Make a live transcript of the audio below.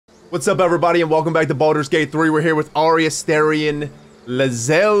What's up, everybody, and welcome back to Baldur's Gate 3. We're here with Aristair,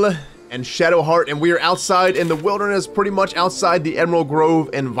 Lae'zel, and Shadowheart, and we are outside in the wilderness, pretty much outside the Emerald Grove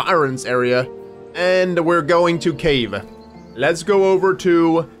environs area, and we're going to cave. Let's go over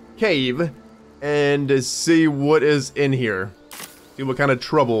to cave and see what is in here. See what kind of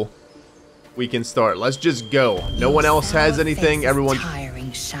trouble we can start. Let's just go. No one else has anything. Everyone.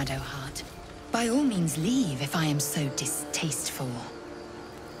 Tiring, Shadowheart. By all means, leave if I am so distasteful.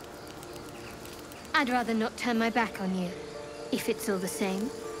 I'd rather not turn my back on you, if it's all the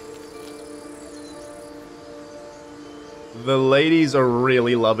same. The ladies are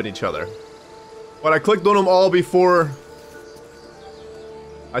really loving each other. But I clicked on them all before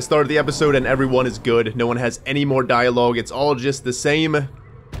I started the episode, and everyone is good. No one has any more dialogue. It's all just the same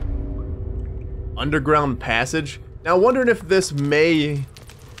underground passage. Now, wondering if this may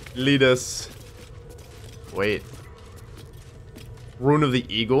lead us... Wait. Rune of the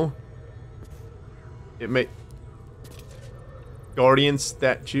Eagle? It may... Guardian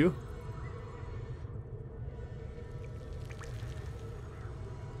statue?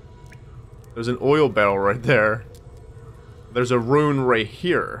 There's an oil barrel right there. There's a rune right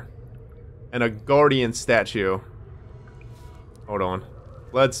here. And a guardian statue. Hold on.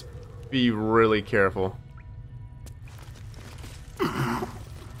 Let's be really careful.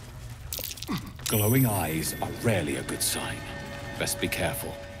 Glowing eyes are rarely a good sign. Best be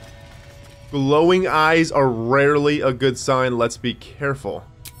careful. Glowing eyes are rarely a good sign. Let's be careful.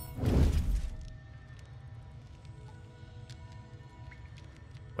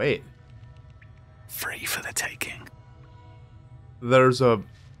 Wait. Free for the taking. There's a...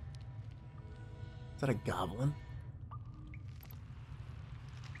 Is that a goblin?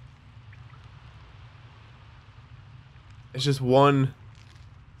 It's just one...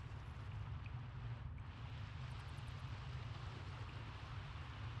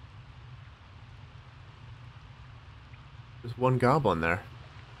 There's one goblin there.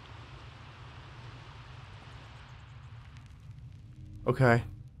 Okay.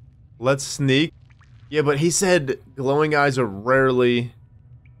 Let's sneak. Yeah, but he said glowing eyes are rarely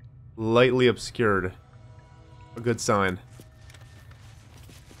lightly obscured. A good sign.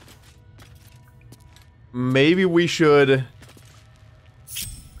 Maybe we should...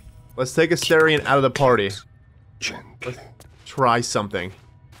 Let's take Astarion out of the party. Let's try something.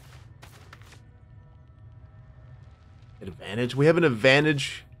 Advantage? We have an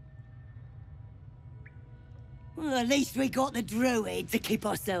advantage. Well, at least we got the Druid to keep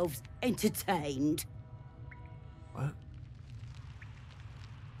ourselves entertained. What?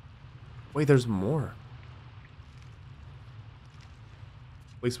 Wait, there's more.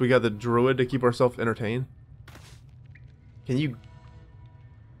 At least we got the Druid to keep ourselves entertained. Can you...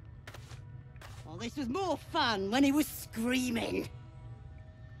 Well, this was more fun when he was screaming.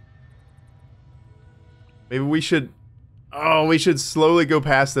 Maybe we should... Oh, we should slowly go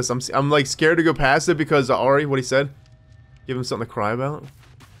past this. I'm like scared to go past it because Ari, what he said. Give him something to cry about.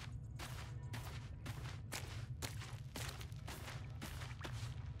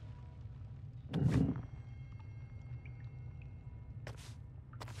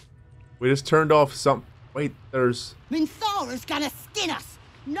 We just turned off some... Wait, there's... Minthara's gonna skin us.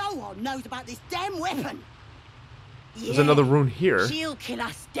 No one knows about this damn weapon. There's another rune here. She'll kill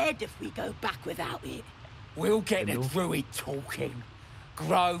us dead if we go back without it. We'll get the Druid talking.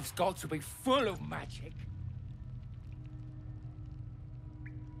 Grove's got to be full of magic.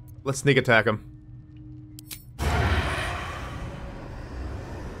 Let's sneak attack him.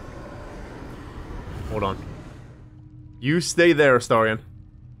 Hold on. You stay there, Astarion.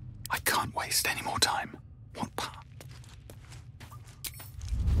 I can't waste any more time. What part?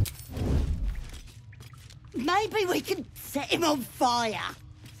 Maybe we can set him on fire.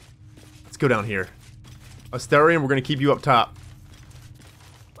 Let's go down here. Astarion, we're gonna keep you up top.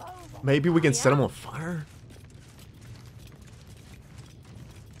 Maybe we can set him on fire?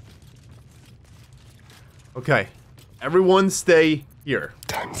 Okay. Everyone stay here.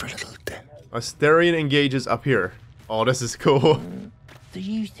 Time for a little death. Astarion engages up here. Oh, this is cool. Do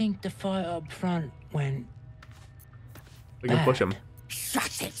you think the fight up front went... We can push him.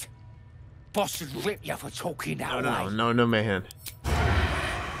 Shut it! Boss would rip you for talking that way. No, man.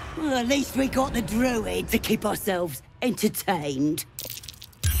 Well, at least we got the Druid to keep ourselves entertained.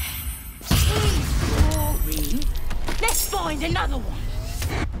 Boring. Let's find another one.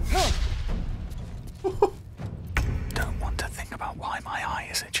 Don't want to think about why my eye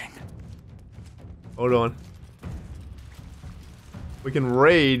is itching. Hold on. We can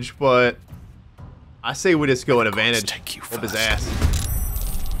rage, but I say we just go an advantage. Take you Whoop his first. ass.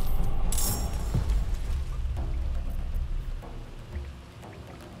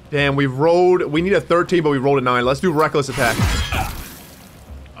 Damn, we need a 13, but we rolled a 9. Let's do reckless attack.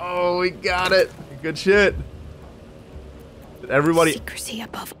 Oh, we got it. Good shit. Did everybody Secrecy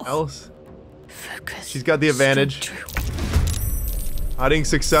above all. else? Focus. She's got the advantage. Hiding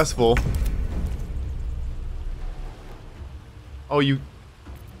successful. Oh,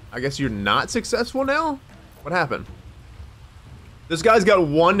 I guess you're not successful now? What happened? This guy's got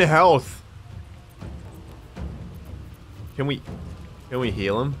 1 health. Can we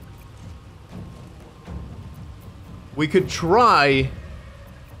heal him? We could try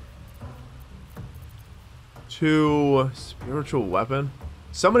to spiritual weapon.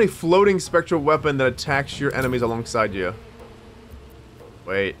 Summon a floating spectral weapon that attacks your enemies alongside you.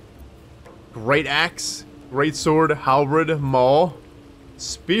 Wait. Great axe, great sword, halberd, maul,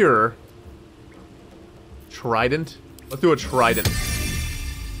 spear, trident. Let's do a trident.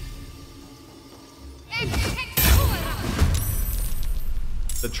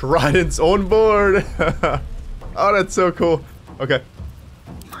 The trident's on board. Oh, that's so cool. Okay.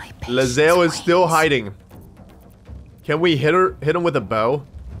 Lae'zel is still hiding. Can we hit him with a bow?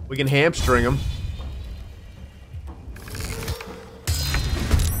 We can hamstring him.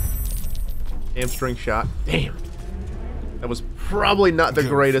 Hamstring shot. Damn. That was probably not the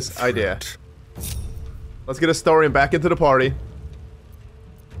greatest idea. Let's get Astarion back into the party.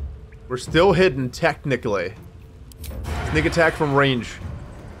 We're still hidden, technically. Sneak attack from range.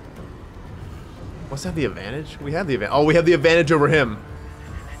 What's that, the advantage? We have the advantage. Oh, we have the advantage over him.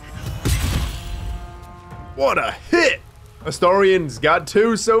 What a hit! Astarion's got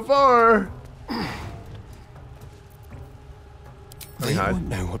 2 so far. They won't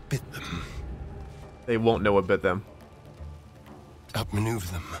know what bit them. They won't know what bit them. Outmaneuver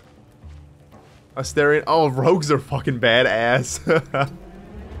them. Astarion. Oh, rogues are fucking badass.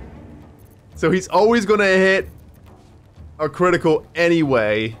 So he's always gonna hit a critical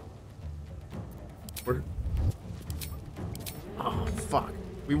anyway. Oh, fuck.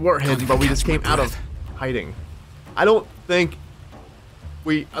 We were hidden, but we just came out of hiding. I don't think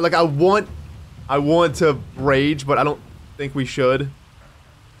we... Like, I want to rage, but I don't think we should.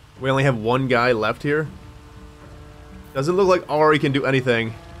 We only have 1 guy left here. Doesn't look like Ari can do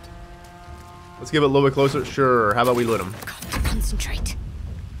anything. Let's give it a little bit closer. Sure. How about we loot him? Concentrate.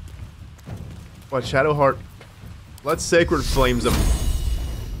 What, Shadowheart? Let's Sacred Flames him.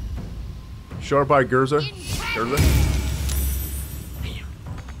 Sharp Eye Gerza.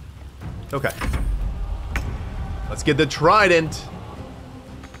 Okay. Let's get the Trident.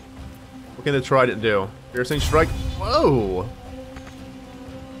 What can the Trident do? Piercing Strike. Whoa.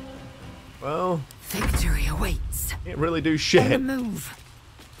 Well. Victory awaits. Can't really do shit. On the move.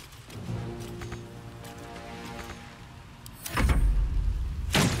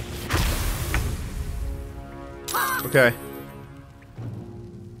 Okay.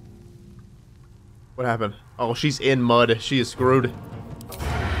 What happened? Oh, she's in mud. She is screwed.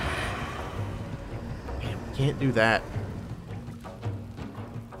 Damn, can't do that.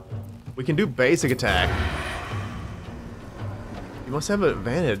 We can do basic attack. You must have an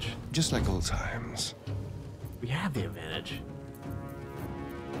advantage. Just like old times. We have the advantage.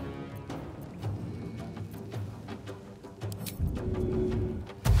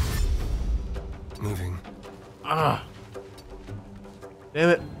 Moving. Ah. Damn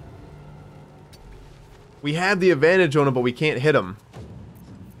it. We have the advantage on him, but we can't hit him.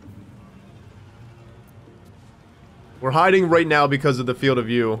 We're hiding right now because of the field of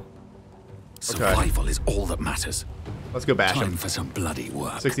view. Okay. Survival is all that matters. Let's go bash Time him. for some bloody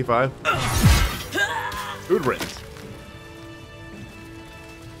work. 65. Good riddance.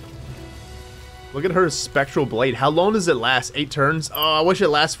 Look at her spectral blade. How long does it last? 8 turns? Oh, I wish it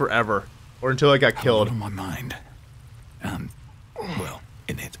lasts forever. Or until I got killed. On my mind. Well,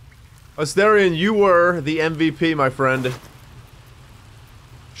 in it. Astarion, you were the MVP, my friend.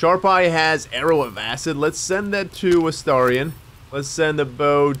 Sharp Eye has Arrow of Acid. Let's send that to Astarion. Let's send the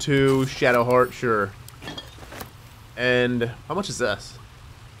bow to Shadowheart, sure. And how much is this?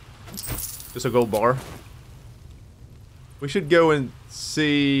 Just a gold bar. We should go and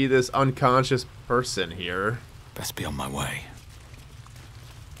see this unconscious person here. Best be on my way.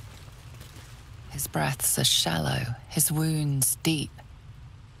 His breaths are shallow, his wounds deep.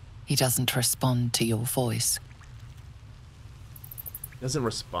 He doesn't respond to your voice. Doesn't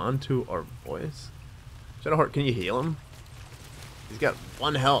respond to our voice? Shadowheart, can you heal him? He's got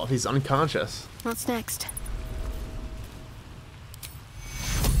 1 health. He's unconscious. What's next?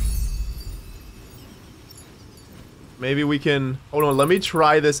 Maybe we can... Hold on, let me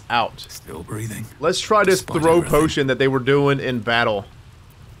try this out. Still breathing. Let's try this Despite throw everything. potion that they were doing in battle.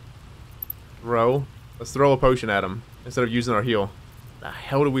 Throw? Let's throw a potion at him instead of using our heal. The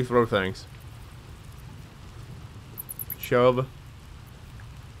hell do we throw things? Shove.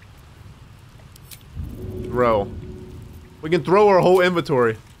 Throw. We can throw our whole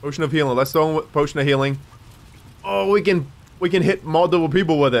inventory. Potion of healing. Let's throw potion of healing. Oh, we can hit multiple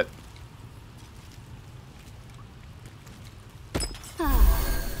people with it.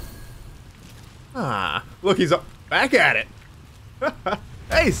 Ah, look, he's up, back at it.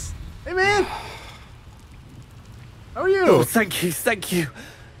 Ace, hey man, how are you? Oh, thank you, thank you.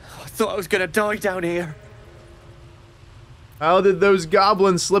 I thought I was gonna die down here. How did those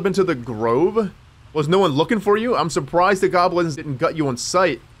goblins slip into the grove? Was no one looking for you? I'm surprised the goblins didn't gut you on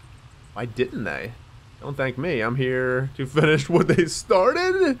sight. Why didn't they? Don't thank me. I'm here to finish what they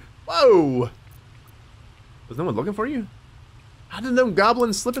started. Whoa! Was no one looking for you? How did them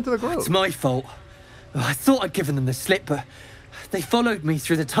goblins slip into the grove? It's my fault. I thought I'd given them the slip, but they followed me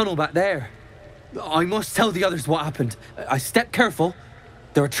through the tunnel back there. I must tell the others what happened. I stepped careful.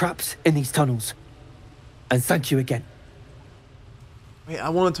 There are traps in these tunnels. And thank you again. Wait, I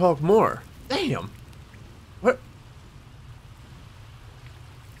want to talk more. Damn. What?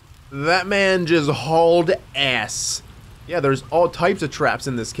 That man just hauled ass. Yeah, there's all types of traps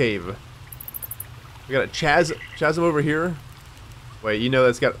in this cave. We got a chasm over here. Wait, you know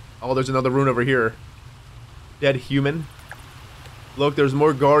that's got... Oh, there's another rune over here. Dead human. Look, there's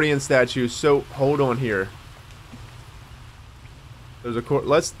more guardian statues, so hold on here. There's a...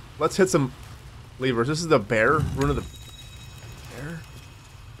 Let's hit some levers. This is the bear. Rune of the... Bear?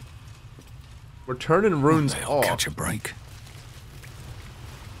 We're turning runes off. Catch a break.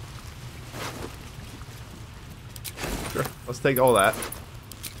 Sure, let's take all that.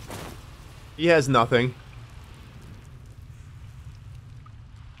 He has nothing.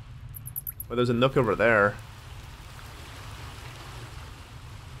 Well, there's a nook over there.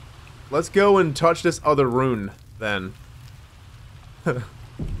 Let's go and touch this other rune, then. Go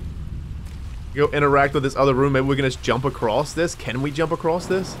interact with this other rune. Maybe we can just jump across this. Can we jump across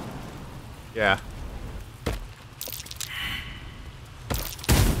this? Yeah.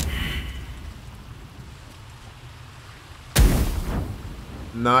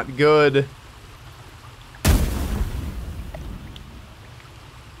 Not good.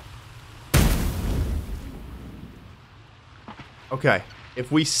 Okay,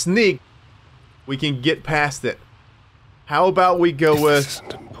 if we sneak, we can get past it. How about we go with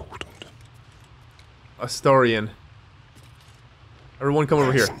Astarian? Everyone come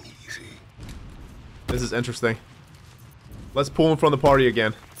over here. This is interesting. Let's pull him from the party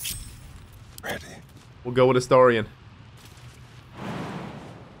again. Ready. We'll go with Astarian.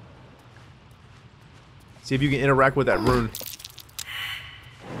 See if you can interact with that rune.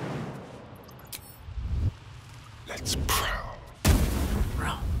 Let's prowl.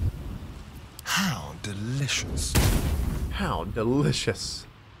 Prowl. How delicious. How delicious.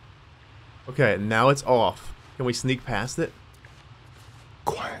 Okay, now it's off. Can we sneak past it?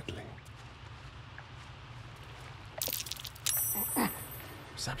 Quietly.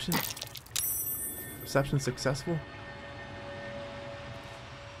 Perception? Perception successful?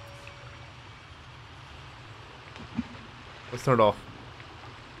 Let's turn it off.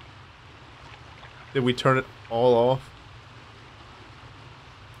 Did we turn it all off?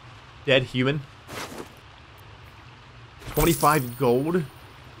 Dead human. 25 gold.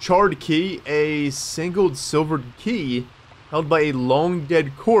 Charred key. A single silvered key held by a long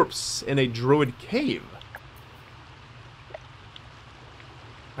dead corpse in a druid cave.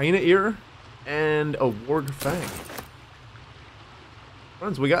 Hyena ear. And a warg fang.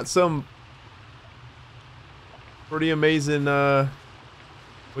 Friends, we got some pretty amazing,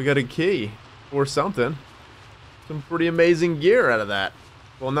 we got a key or something. Some pretty amazing gear out of that.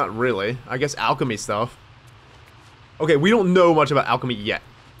 Well, not really. I guess alchemy stuff. Okay, we don't know much about alchemy yet.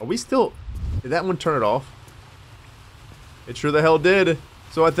 Are we still... Did that one turn it off? It sure the hell did.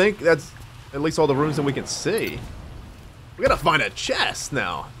 So I think that's at least all the rooms that we can see. We gotta find a chest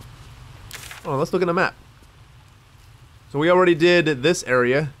now. Oh, let's look at the map. So we already did this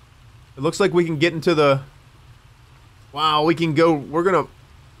area. It looks like we can get into the... Wow, we can go... We're gonna...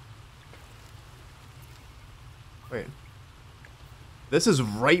 Wait. This is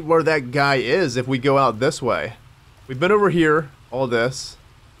right where that guy is if we go out this way. We've been over here, all this.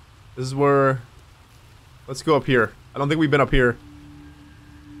 This is where... Let's go up here. I don't think we've been up here.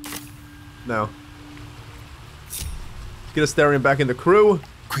 No. Let's get Astarian back in the crew.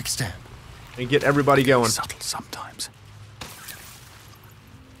 Quick step. And get everybody going. Subtle sometimes.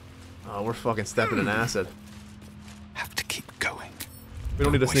 Oh, we're fucking stepping in acid. Have to keep going. We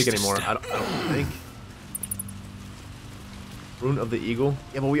don't need to sneak Waste a anymore. step. I don't think. Rune of the Eagle.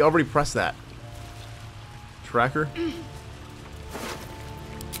 Yeah, but we already pressed that. Tracker.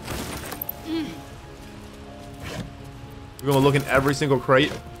 We're gonna look in every single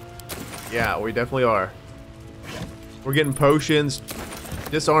crate. Yeah, we definitely are. We're getting potions,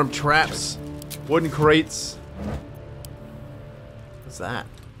 disarmed traps, wooden crates. What's that?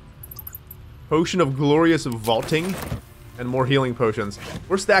 Potion of glorious vaulting and more healing potions.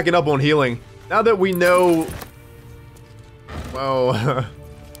 We're stacking up on healing. Now that we know, well,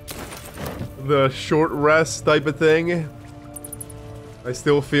 the short rest type of thing, I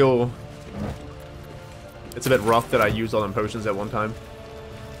still feel it's a bit rough that I used all them potions at one time.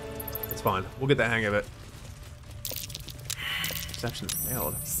 It's fine. We'll get the hang of it. Perception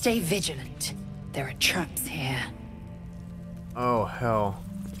failed. Stay vigilant. There are traps here. Oh, hell.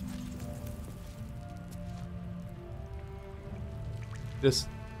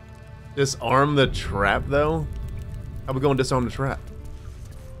 Disarm the trap, though? How we going to disarm the trap?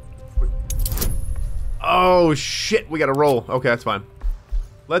 Oh, shit. We got to roll. Okay, that's fine.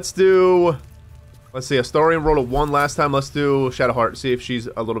 Let's do... Let's see. Astarian rolled a 1 last time. Let's do Shadowheart. See if she's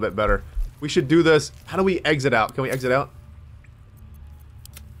a little bit better. We should do this. How do we exit out? Can we exit out?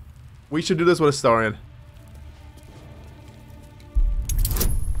 We should do this with Astarian.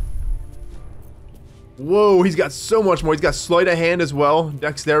 Whoa, he's got so much more. He's got Sleight of Hand as well.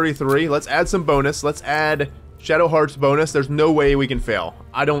 Dexterity 3. Let's add some bonus. Let's add Shadowheart's bonus. There's no way we can fail.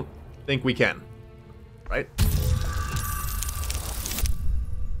 I don't think we can. Right?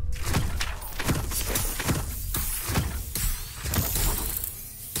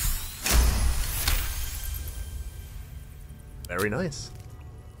 Very nice.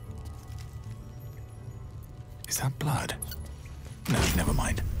 Is that blood? No, never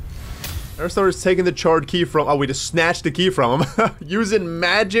mind. Aristair is taking the charred key from... Oh, we just snatched the key from him. Using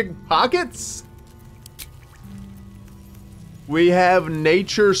magic pockets? We have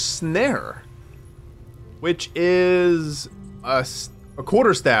Nature Snare. Which is a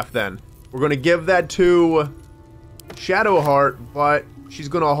quarterstaff then. We're going to give that to Shadowheart, but she's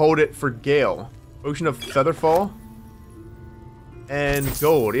going to hold it for Gale. Ocean of Featherfall. And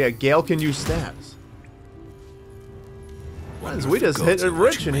gold. Yeah, Gale can use staffs. We just hit it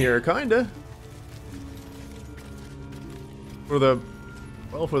rich in here, kinda. For the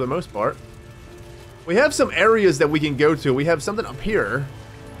most part. We have some areas that we can go to. We have something up here.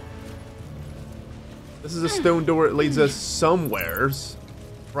 This is a stone door. It leads us somewheres.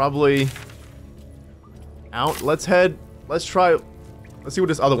 Probably out. Let's head. Let's try. Let's see what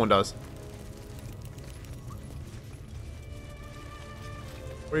this other one does.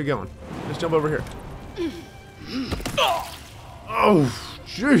 Where are you going? Just jump over here. Oh,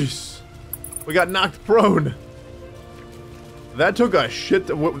 jeez. We got knocked prone. That took a shit.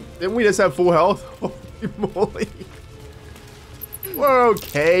 Didn't we just have full health? Holy moly. We're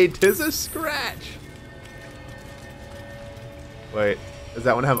okay. 'Tis a scratch. Wait. Does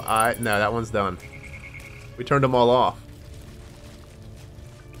that one have eye? No, that one's done. We turned them all off.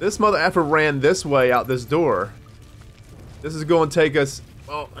 This mother effer ran this way out this door. This is going to take us...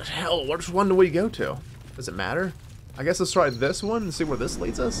 Oh, hell, which one do we go to? Does it matter? I guess let's try this one and see where this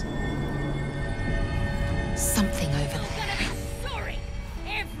leads us. Something over there. Sorry,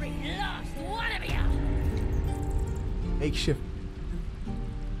 every last one of you. Makeshift.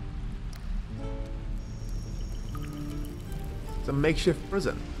 It's a makeshift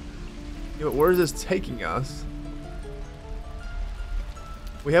prison. Yeah, but where is this taking us?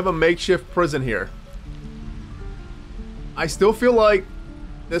 We have a makeshift prison here. I still feel like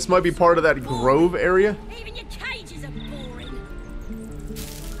this might be part of that grove area. Even your cages are boring.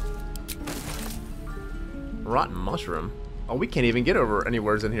 Rotten mushroom. Oh, we can't even get over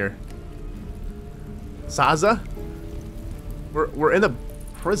anywheres in here. Saza? We're in a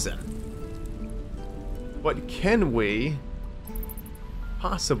prison. But can we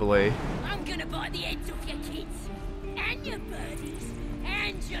possibly... I'm gonna bite the heads off your kids, and your birdies,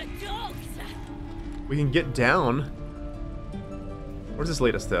 and your dogs. We can get down. Where does this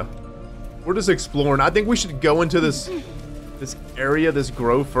lead us to? We're just exploring. I think we should go into this area, this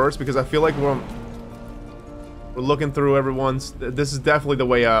grove first, because I feel like we're looking through everyone's... This is definitely the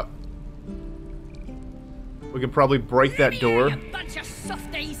way up. We can probably break that door. You bunch of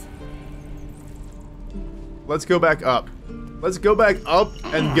softies. Let's go back up. Let's go back up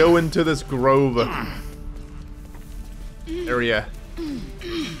and go into this grove area.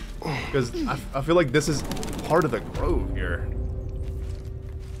 Because I feel like this is part of the grove here.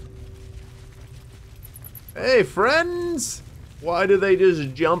 Hey, friends! Why do they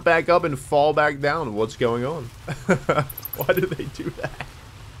just jump back up and fall back down? What's going on? Why do they do that?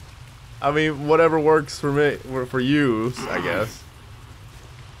 I mean, whatever works for me, for you, I guess.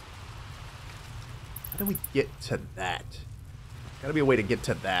 How do we get to that? Gotta be a way to get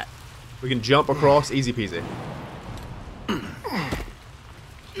to that. We can jump across, easy peasy.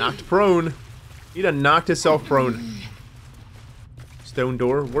 Knocked prone. He done knocked himself prone. Stone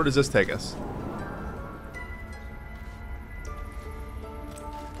door. Where does this take us?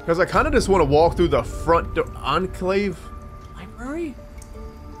 Because I kind of just want to walk through the front door. Enclave? Library?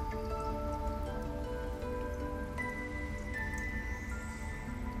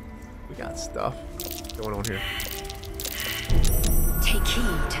 We got stuff going on here. Take heed.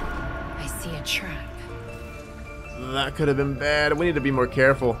 I see a trap. That could have been bad. We need to be more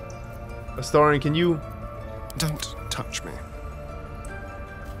careful. Astarion, can you... Don't touch me.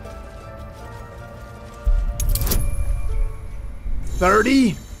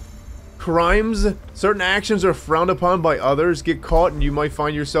 $30? Crimes? Certain actions are frowned upon by others. Get caught and you might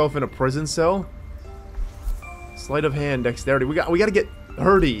find yourself in a prison cell. Sleight of hand, dexterity. We gotta get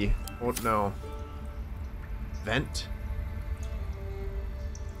 30. Oh no. Vent.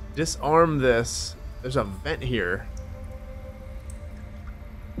 Disarm this. There's a vent here.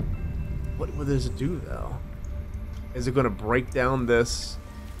 What would this do though? Is it gonna break down this?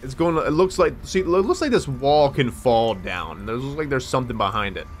 It's going to, it looks like, see, it looks like this wall can fall down. It looks like there's something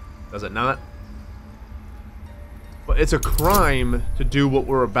behind it. Does it not? But it's a crime to do what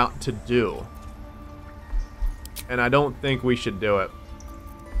we're about to do. And I don't think we should do it.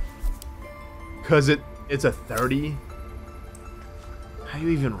 Because it's a 30. How do you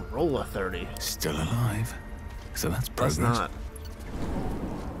even roll a 30? Still alive. So that's progress. That's not.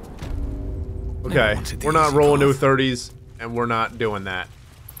 Okay, we're not rolling new 30s, and we're not doing that.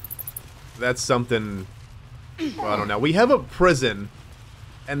 That's something, well, I don't know. We have a prison,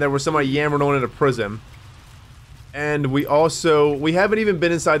 and there was somebody yammering on in a prison. And we haven't even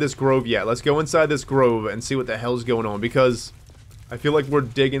been inside this grove yet. Let's go inside this grove and see what the hell's going on, because I feel like we're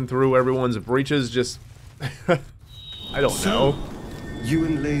digging through everyone's breaches, just, I don't know. You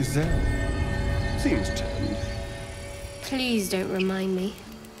and Lae'zel. Seems turned. Please don't remind me.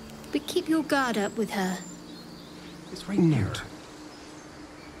 But keep your guard up with her. It's right there.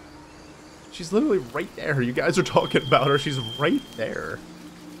 She's literally right there. You guys are talking about her. She's right there.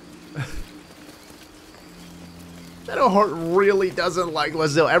 Shadowheart really doesn't like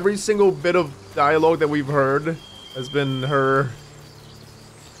Lae'zel. Every single bit of dialogue that we've heard has been her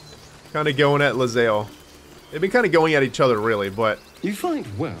kind of going at Lae'zel. They've been kind of going at each other, really, but... You fight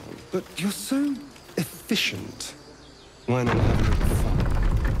well, but you're so efficient. Why not have a little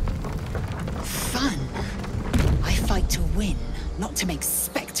fun? Fun? I fight to win, not to make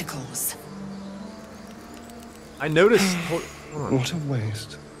spectacles. I noticed... Hold on. What a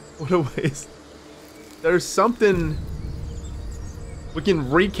waste. What a waste. There's something... We can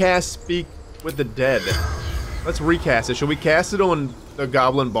recast Speak with the Dead. Let's recast it. Should we cast it on the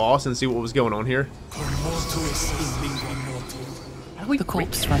goblin boss and see what was going on here? The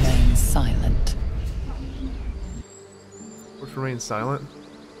corpse remains silent. Corpse remains silent?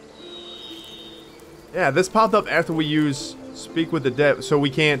 Yeah, this popped up after we use Speak with the Dead, so we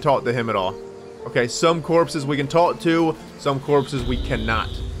can't talk to him at all. Okay, some corpses we can talk to, some corpses we cannot.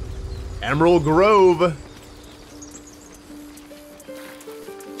 Emerald Grove.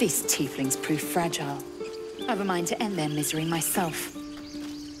 These tieflings prove fragile. I've a mind to end their misery myself.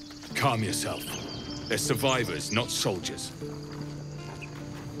 Calm yourself. They're survivors, not soldiers.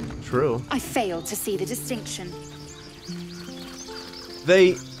 True. I failed to see the distinction.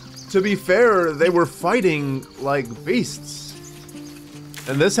 To be fair, they were fighting like beasts.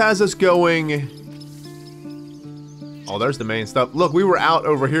 And this has us going... Oh, there's the main stuff. Look, we were out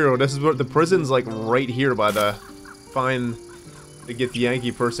over here. This is what the prison's like right here by the... Find... To get the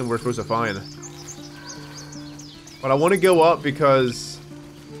Yankee person we're supposed to find. But I want to go up because...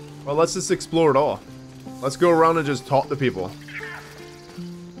 Well, let's just explore it all. Let's go around and just talk to people.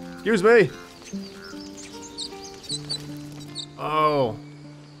 Excuse me. Oh.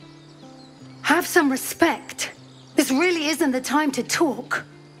 Have some respect. This really isn't the time to talk.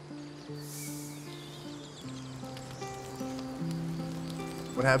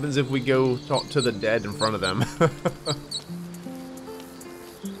 What happens if we go talk to the dead in front of them?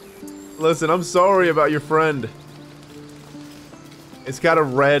 Listen, I'm sorry about your friend. It's got a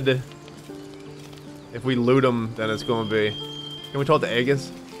red. If we loot him, then it's going to be... Can we talk to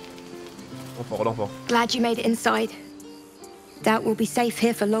Aegis? Don't fall, don't fall. Glad you made it inside. Doubt we'll be safe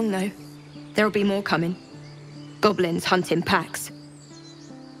here for long, though. There'll be more coming. Goblins hunting packs.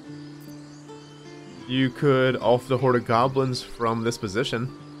 You could off the horde of goblins from this position.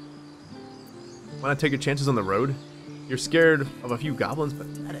 Why not take your chances on the road? You're scared of a few goblins?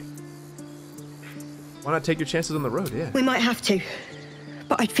 Pathetic. Why not take your chances on the road? Yeah. We might have to.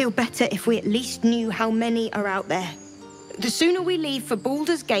 But I'd feel better if we at least knew how many are out there. The sooner we leave for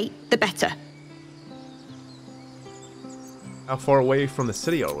Baldur's Gate, the better. How far away from the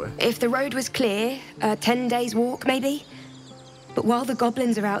city are we? If the road was clear, 10 days walk maybe. But while the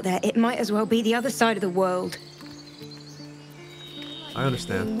goblins are out there, it might as well be the other side of the world. I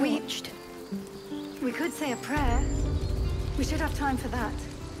understand. We could say a prayer. We should have time for that.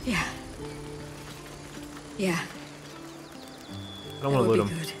 Yeah. Yeah. I don't want to loot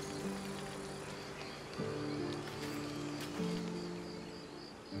him. Good.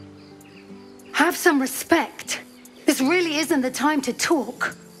 Have some respect. This really isn't the time to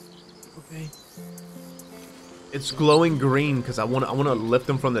talk. Okay. It's glowing green because I want to lift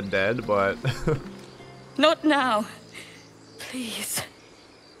him from the dead, but Not now. Please.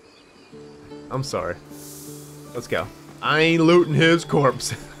 I'm sorry. Let's go. I ain't looting his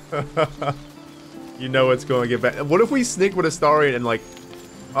corpse. You know it's going to get bad. What if we sneak with Astarion and like,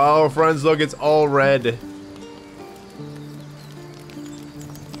 oh friends, look, it's all red.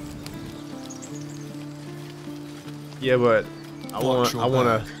 Yeah, but I want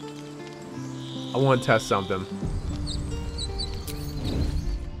to test something.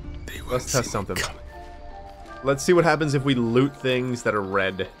 Let's test something. Let's see what happens if we loot things that are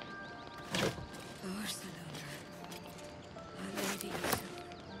red.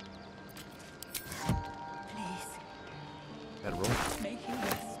 Bedroll.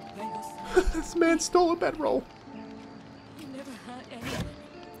 This man stole a bedroll.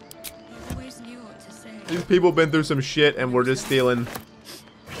 These people have been through some shit and we're just stealing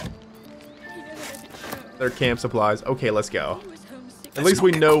their camp supplies. Okay, let's go. At least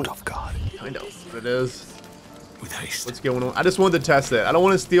we know kind of what it is. With haste. What's going on? I just wanted to test it. I don't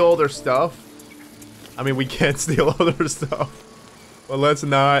want to steal all their stuff. I mean, we can't steal all their stuff. But let's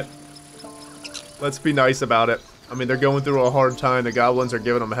not. Let's be nice about it. I mean, they're going through a hard time. The goblins are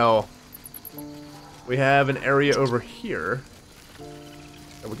giving them hell. We have an area over here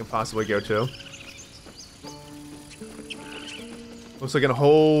that we can possibly go to. Looks like a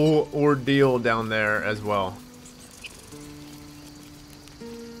whole ordeal down there as well.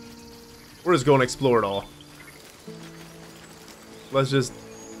 We're just going to explore it all. Let's just...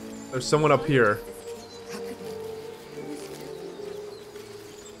 There's someone up here.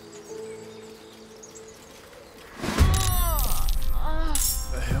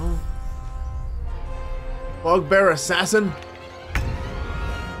 The hell? Bugbear assassin?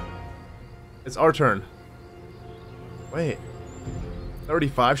 It's our turn. Wait.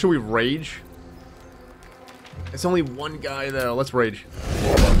 35? Should we rage? It's only one guy though. Let's rage.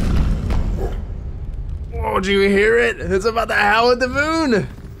 Oh, did you hear it? It's about to howl at the moon.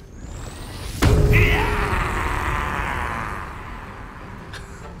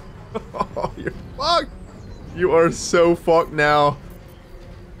 Oh, you're fucked. You are so fucked now.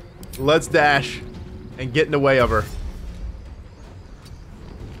 Let's dash and get in the way of her.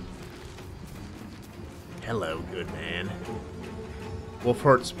 Hello, good man.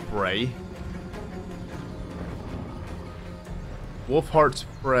 Wolfheart spray. Wolfheart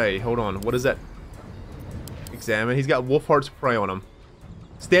spray. Hold on. What is that? Examine. He's got Wolfheart spray on him.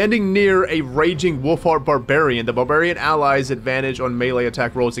 Standing near a raging Wolfheart Barbarian, the Barbarian allies advantage on melee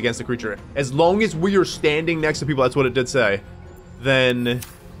attack rolls against the creature. As long as we are standing next to people, that's what it did say, then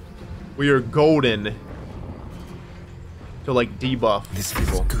we are golden to like debuff this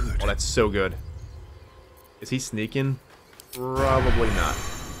people. Good. Oh, that's so good. Is he sneaking? Probably not.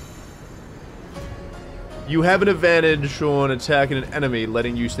 You have an advantage on attacking an enemy,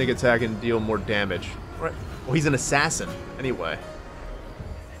 letting you sneak attack and deal more damage. Right. Well, he's an assassin anyway.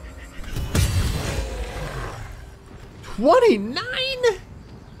 29?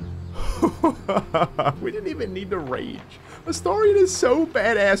 We didn't even need to rage. Astarion is so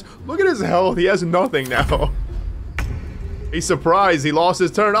badass. Look at his health. He has nothing now. He's surprised. He lost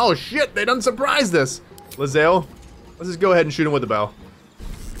his turn. Oh shit, they done surprised us. Lae'zel, let's just go ahead and shoot him with the bow.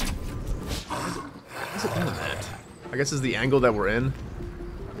 What's it doing that? I guess is the angle that we're in.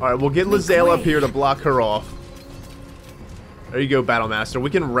 Alright, we'll get Lae'zel up here to block her off. There you go, Battlemaster. We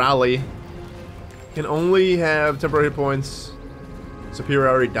can rally. Can only have temporary hit points.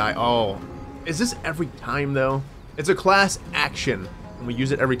 Superiority die. Oh. Is this every time, though? It's a class action, and we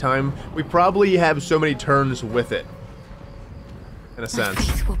use it every time. We probably have so many turns with it. In a sense. My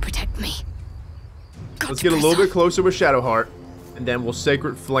faith will protect me. Let's get a little bit closer with Shadowheart, and then we'll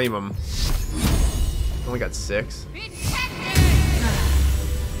Sacred Flame him. Only got 6.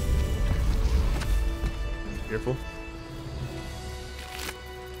 Careful.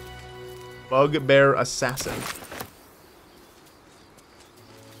 Bugbear Assassin.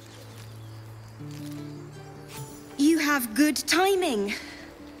 You have good timing.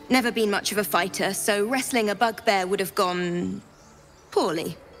 Never been much of a fighter, so wrestling a bugbear would have gone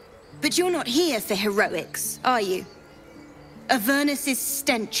poorly. But you're not here for heroics, are you? Avernus's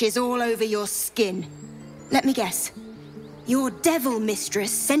stench is all over your skin. Let me guess. Your devil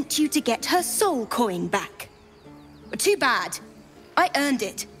mistress sent you to get her soul coin back. But too bad. I earned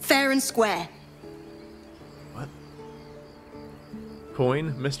it, fair and square. What?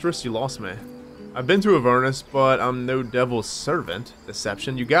 Coin? Mistress, you lost me. I've been to Avernus, but I'm no devil's servant.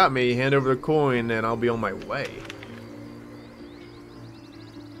 Deception. You got me. Hand over the coin, and I'll be on my way.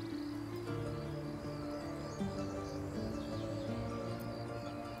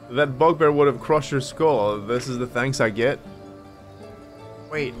 That bugbear would have crushed your skull. This is the thanks I get?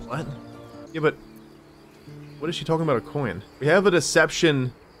 Wait, what? Yeah, but... what is she talking about a coin? We have a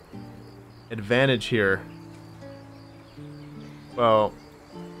deception advantage here. Well,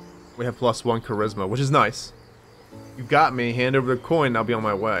 we have +1 charisma, which is nice. You got me. Hand over the coin, I'll be on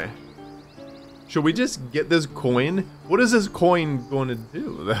my way. Should we just get this coin? What is this coin going to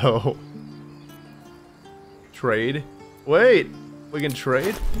do, though? Trade? Wait! We can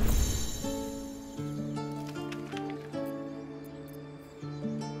trade?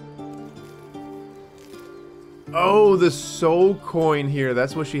 Oh, the soul coin here.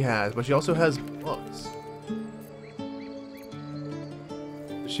 That's what she has. But she also has books.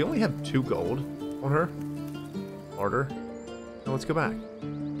 Does she only have 2 gold on her? Harder. Now let's go back.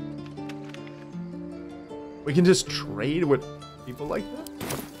 We can just trade with people like that?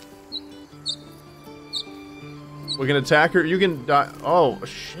 We can attack her. You can die. Oh,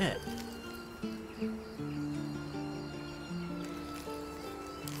 shit.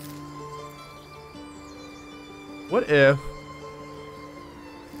 What if...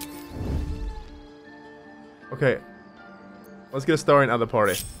 okay. Let's get a Starian out of the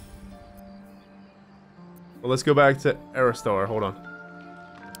party. Well, let's go back to Aristair. Hold on.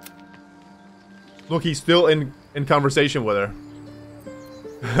 Look, he's still in conversation with her.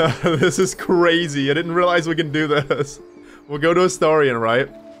 This is crazy. I didn't realize we can do this. We'll go to Astarion, right?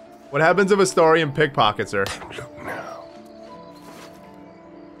 What happens if Astarion pickpockets her? Look now.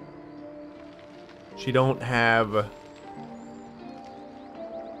 She don't have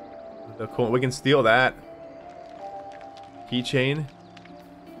the coin. We can steal that. Keychain.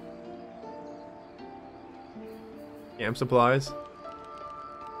 Camp supplies.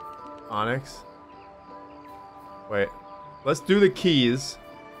 Onyx. Wait. Let's do the keys.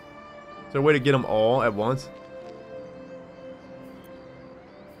 Is there a way to get them all at once?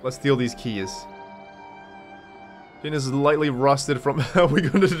 Let's steal these keys. Jane is lightly rusted from... are we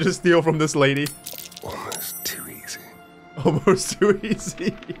going to just steal from this lady? Almost too easy. Almost too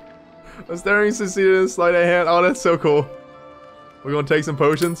easy. I'm staring succeeded in sleight of hand. Oh, that's so cool. We're going to take some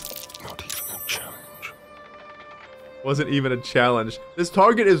potions? Not even a challenge. Wasn't even a challenge. This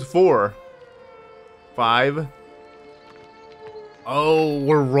target is 4. 5. Oh,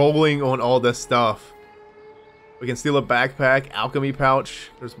 we're rolling on all this stuff. We can steal a backpack, alchemy pouch.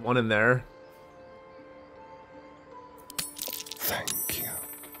 There's one in there. Thank you.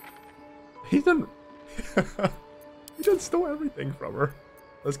 He done... he done stole everything from her.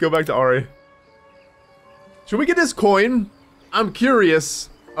 Let's go back to Ari. Should we get this coin? I'm curious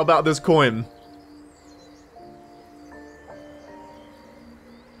about this coin.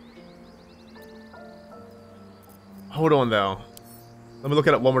 Hold on, though. Let me look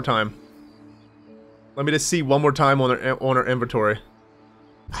at it one more time. Let me just see one more time on our inventory.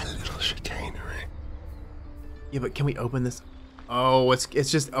 A little chicanery. Yeah, but can we open this? Oh, it's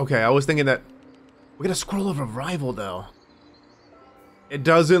just... okay, I was thinking that... we got a scroll of revival, though. It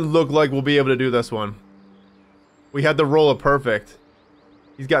doesn't look like we'll be able to do this one. We had the roll of perfect.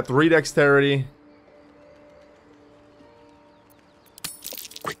 He's got 3 dexterity.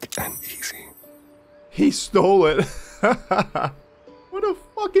 Quick and easy. He stole it. What a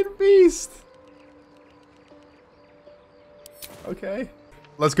fucking beast. Okay.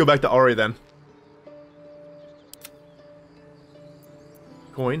 Let's go back to Ari then.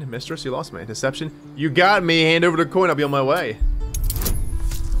 Coin, mistress, you lost me. Deception. You got me. Hand over the coin. I'll be on my way.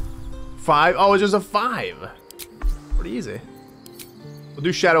 5. Oh, it's just a 5. Pretty easy. We'll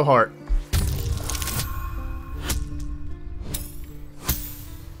do Shadow Heart.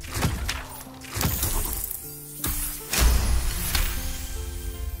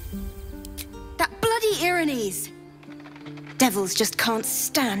 That bloody Irenes. Devils just can't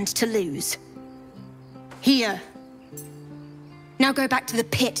stand to lose. Here. Now go back to the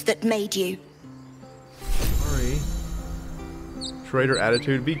pit that made you. Sorry. Trader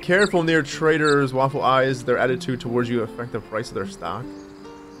attitude. Be careful near traders' waffle eyes. Their attitude towards you affect the price of their stock.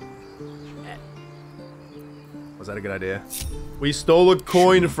 Was that a good idea? We stole a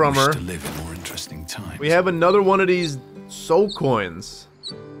coin from her. To live in more interesting times. We have another one of these soul coins.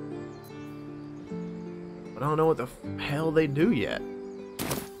 but I don't know what the hell they do yet.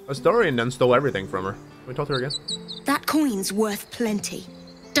 Astarion done stole everything from her. Can we talk to her again? That coin's worth plenty.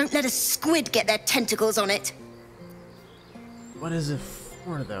 Don't let a squid get their tentacles on it. What is it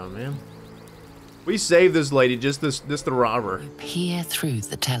for, though, man? We saved this lady, just the robber. Peer through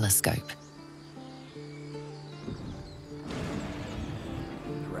the telescope.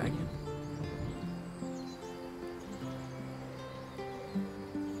 Dragon.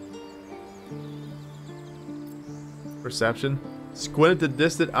 Perception. Squint at the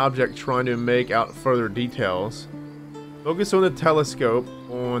distant object trying to make out further details. Focus on the telescope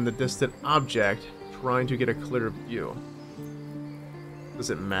on the distant object trying to get a clearer view. Does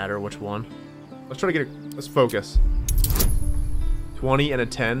it matter which one? Let's try to get a... Let's focus. 20 and a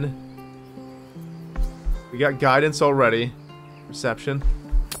 10. We got guidance already. Perception.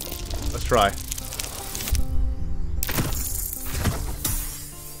 Let's try.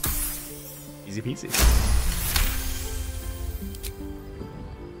 Easy peasy.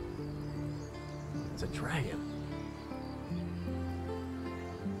 It's a dragon.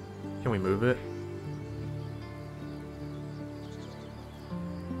 Can we move it?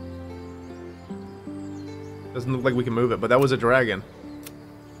 Doesn't look like we can move it, but that was a dragon.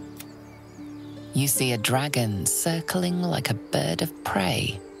 You see a dragon circling like a bird of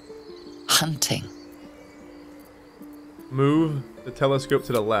prey, hunting. Move the telescope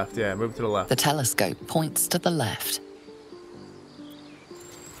to the left. Yeah, move to the left. The telescope points to the left.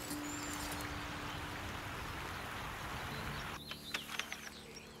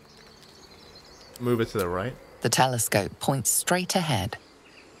 Move it to the right. The telescope points straight ahead.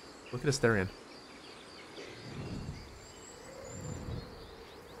 Look at Astarion.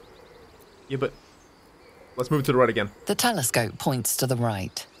 Yeah, but let's move it to the right again. The telescope points to the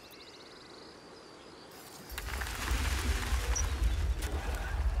right.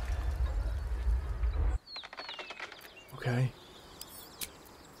 Okay.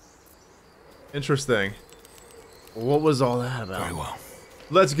 Interesting. What was all that about? Very well.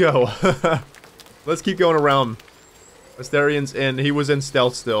 Let's go. Let's keep going around. Astarion's in. He was in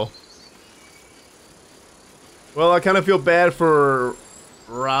stealth still. Well, I kind of feel bad for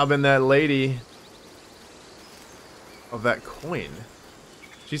robbing that lady of that coin.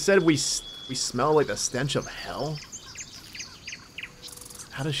 She said we smell like the stench of hell.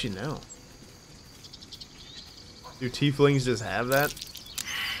 How does she know? Do tieflings just have that?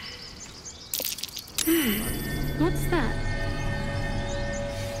 What's that?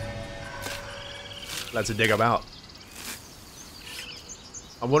 Let's dig about.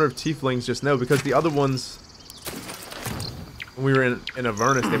 I wonder if tieflings just know, because the other ones, when we were in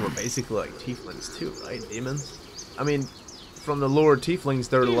Avernus, they were basically like tieflings too, right? Demons? I mean, from the lore, tieflings,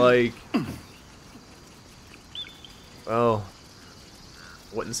 they're like... Well,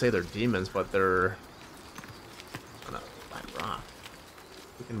 I wouldn't say they're demons, but they're... on a flat rock.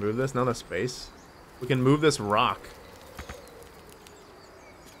 We can move this, not a space. We can move this rock.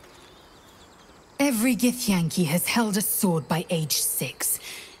 Every Githyanki has held a sword by age 6,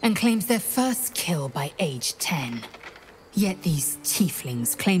 and claims their first kill by age 10. Yet these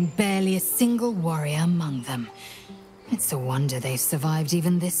tieflings claim barely a single warrior among them. It's a wonder they've survived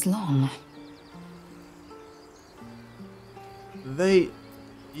even this long.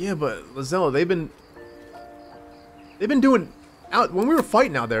 Yeah, but Lizella, they've been doing out when we were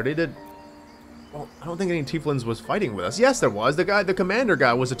fighting out there. They did. Well, I don't think any tieflings was fighting with us. Yes, there was. The commander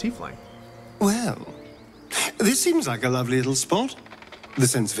guy was a tiefling. Well, this seems like a lovely little spot. The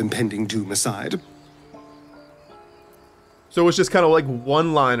sense of impending doom aside. So it's just kind of like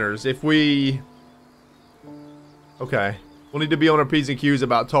one-liners. If we... Okay. We'll need to be on our P's and Q's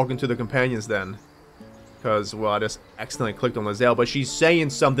about talking to the companions then. Because, well, I just accidentally clicked on Lizelle, but she's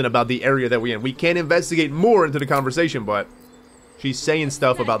saying something about the area that we're in. We can't investigate more into the conversation, but she's saying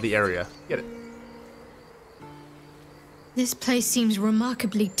stuff about the area. Get it? This place seems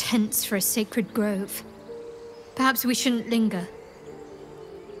remarkably tense for a sacred grove. Perhaps we shouldn't linger.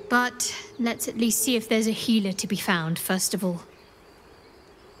 But let's at least see if there's a healer to be found, first of all.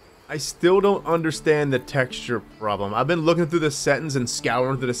 I still don't understand the texture problem. I've been looking through the settings and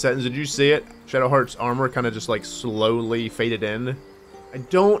scouring through the settings. Did you see it? Shadowheart's armor kind of just like slowly faded in. I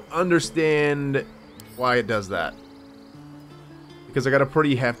don't understand why it does that. Because I got a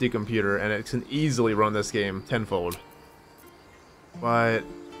pretty hefty computer and it can easily run this game tenfold. But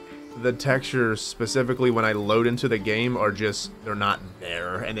the textures, specifically when I load into the game, are just, they're not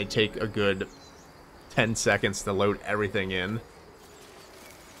there. And they take a good 10 seconds to load everything in.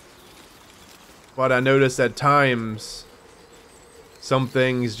 But I noticed at times, some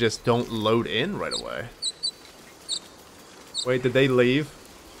things just don't load in right away. Wait, did they leave?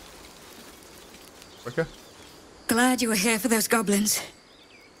 Okay. Glad you were here for those goblins.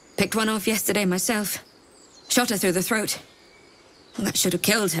 Picked one off yesterday myself. Shot her through the throat. Well, that should have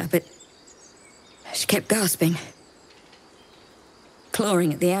killed her, but she kept gasping.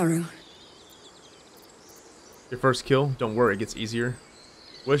 Clawing at the arrow. Your first kill? Don't worry, it gets easier.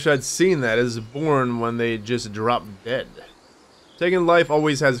 Wish I'd seen that. Is born when they just drop dead. Taking life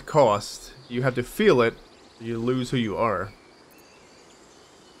always has cost. You have to feel it, or you lose who you are.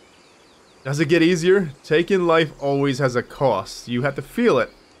 Does it get easier? Taking life always has a cost. You have to feel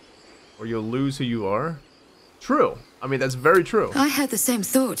it, or you'll lose who you are. True. I mean, that's very true. I had the same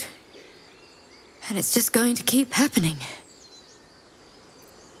thought. And it's just going to keep happening.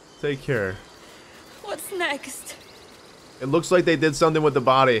 Take care. What's next? It looks like they did something with the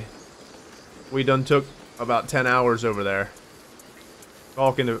body. We done took about 10 hours over there.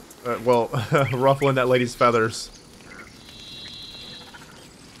 Talking to, well, ruffling that lady's feathers.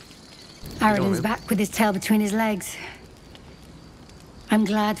 Aridan's back with his tail between his legs. I'm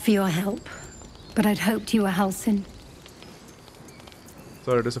glad for your help, but I'd hoped you were Halsin.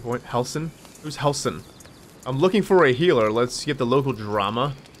 Sorry to disappoint. Halsin? Who's Halsin? I'm looking for a healer. Let's skip the local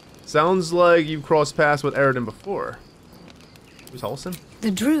drama. Sounds like you've crossed paths with Aridan before. Who's Halsin? The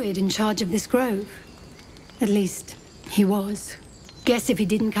druid in charge of this grove. At least, he was. Guess if he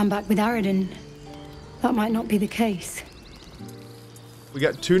didn't come back with Aridan, that might not be the case. We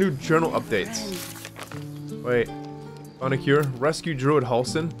got 2 new journal updates. Wait. Found a cure. Rescue Druid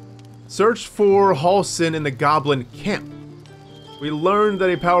Halsin. Search for Halsin in the Goblin Camp. We learned that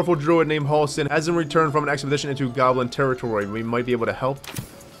a powerful druid named Halsin hasn't returned from an expedition into Goblin territory. We might be able to help.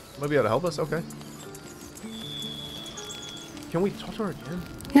 Might be able to help us? Okay. Can we talk to her again?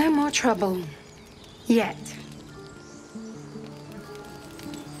 No more trouble. Yet.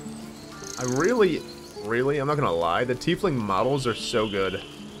 I really, I'm not gonna lie, the tiefling models are so good.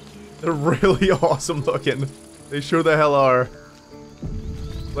 They're really awesome looking. They sure the hell are.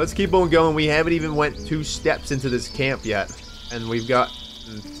 Let's keep on going. We haven't even went 2 steps into this camp yet. And we've got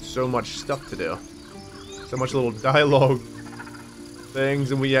so much stuff to do. So much little dialogue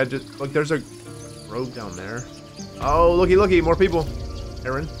things, and we had to... Look, there's a road down there. Oh, looky, more people.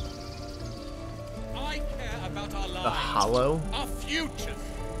 Aaron. I care about our lives. The Hollow? Our future.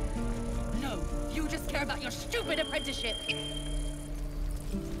 No, you just care about your stupid apprenticeship.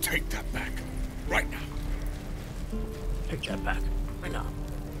 Take that back. Right now. Take that back. Right now.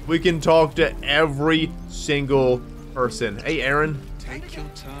 We can talk to every single person. Hey, Aaron. Take your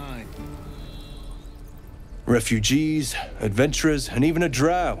time. Refugees, adventurers, and even a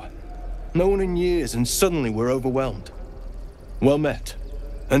drow. No one in years, and suddenly we're overwhelmed. Well met.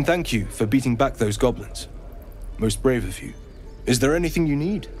 And thank you for beating back those goblins. Most brave of you. Is there anything you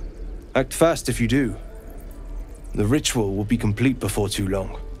need? Act fast if you do. The ritual will be complete before too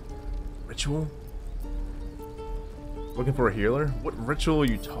long. Ritual? Looking for a healer? What ritual are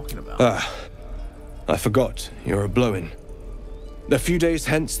you talking about? I forgot. You're a blow-in. A few days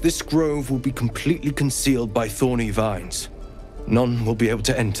hence, this grove will be completely concealed by thorny vines. None will be able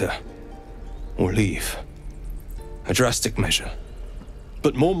to enter or leave. A drastic measure.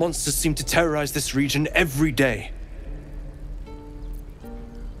 But more monsters seem to terrorize this region every day.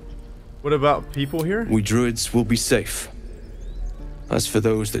 What about people here? We druids will be safe. As for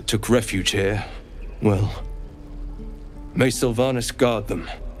those that took refuge here, well, may Sylvanas guard them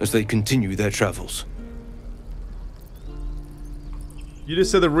as they continue their travels. You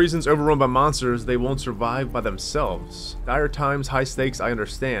just said the region's overrun by monsters, they won't survive by themselves. Dire times, high stakes, I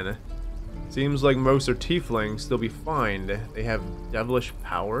understand. Seems like most are tieflings, they'll be fine. They have devilish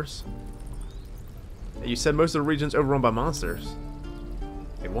powers. You said most of the region's overrun by monsters.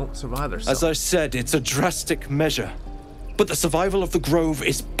 They won't survive themselves. As I said, it's a drastic measure. But the survival of the grove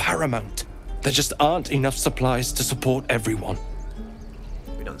is paramount. There just aren't enough supplies to support everyone.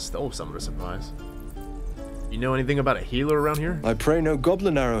 We done stole some of the supplies. You know anything about a healer around here? I pray no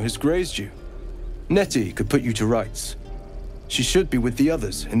goblin arrow has grazed you. Nettie could put you to rights. She should be with the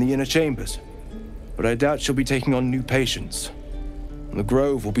others in the inner chambers. But I doubt she'll be taking on new patients. The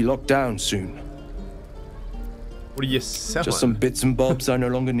grove will be locked down soon. What are you selling? Just some bits and bobs I no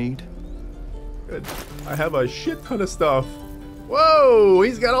longer need. Good. I have a shit ton of stuff. Whoa!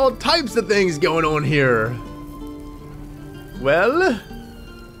 He's got all types of things going on here. Well...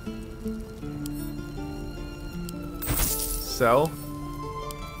 Sell.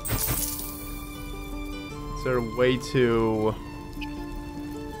 Is there a way to...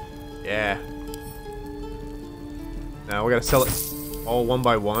 Yeah. Now we gotta sell it all one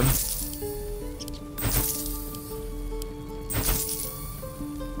by one.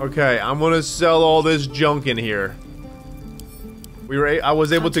 Okay, I'm gonna sell all this junk in here. I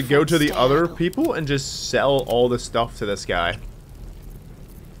was able to go to the other people and just sell all the stuff to this guy.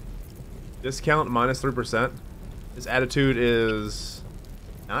 Discount minus 3%. His attitude is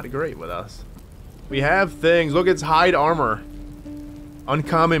not great with us. We have things. Look, it's hide armor.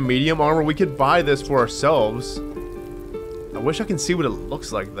 Uncommon medium armor. We could buy this for ourselves. I wish I can see what it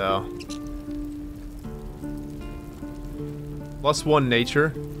looks like, though. +1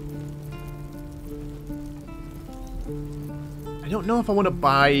 nature. I don't know if I want to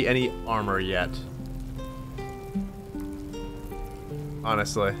buy any armor yet.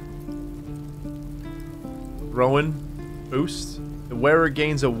 Honestly. Rowan. Boost. The wearer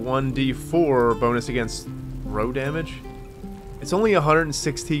gains a 1d4 bonus against throw damage. It's only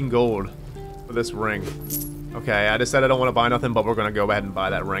 116 gold for this ring. Okay, I decided I don't want to buy nothing, but we're going to go ahead and buy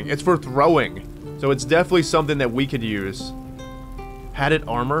that ring. It's for throwing, so it's definitely something that we could use. Padded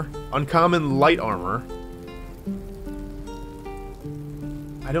armor. Uncommon light armor.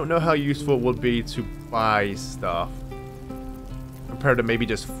 I don't know how useful it would be to buy stuff compared to maybe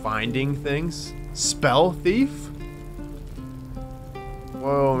just finding things. Spell thief?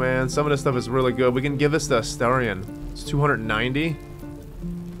 Whoa, man, some of this stuff is really good. We can give this to Astarion. It's 290.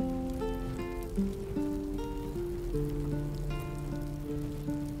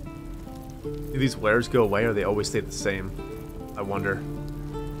 Do these wares go away, or they always stay the same? I wonder.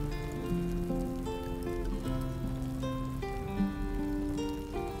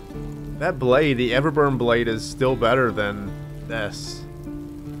 That blade, the Everburn blade, is still better than this.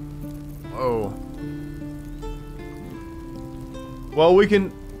 Whoa. Well, we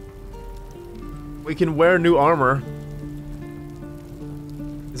can wear new armor.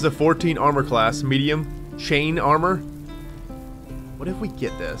 This is a 14 armor class, medium chain armor. What if we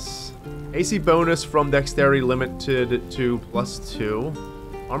get this? AC bonus from dexterity limited to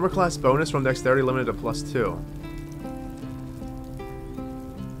 +2. Armor class bonus from dexterity limited to +2.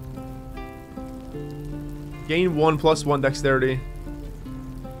 Gain 1 +1 dexterity.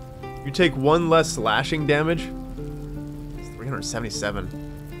 You take 1 less slashing damage. 377.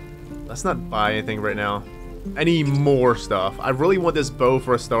 Let's not buy anything right now. Any more stuff. I really want this bow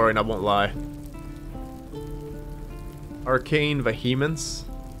for Astarion, I won't lie. Arcane Vehemence.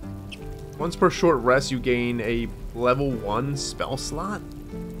 Once per short rest, you gain a level 1 spell slot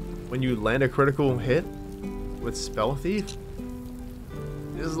when you land a critical hit with Spell Thief.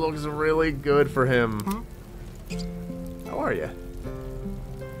 This looks really good for him. How are you?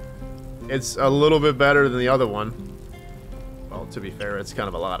 It's a little bit better than the other one. Well, to be fair, it's kind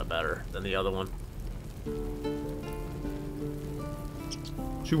of a lot better than the other one.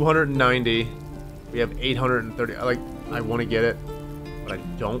 290. We have 830. I want to get it, but I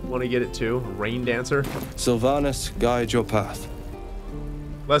don't want to get it too. Rain Dancer. Sylvanas, guide your path.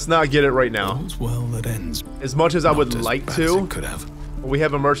 Let's not get it right now. All's well that ends. As much as I would like to. Could have. We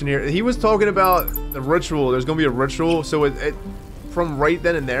have a merchant here. He was talking about the ritual. There's going to be a ritual, so it from right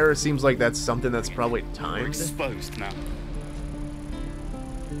then and there, it seems like that's something that's probably timed. We're exposed now.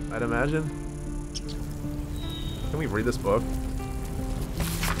 I'd imagine. Can we read this book?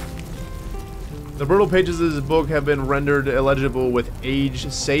 The brutal pages of this book have been rendered illegible with age,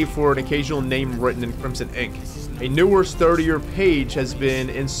 save for an occasional name written in crimson ink. A newer, sturdier page has been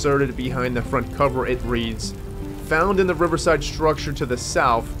inserted behind the front cover. It reads, "Found in the riverside structure to the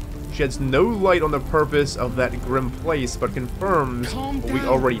south, sheds no light on the purpose of that grim place, but confirms what we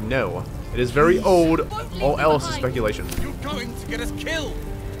already know. It is very old. All else is speculation." You're going to get us killed.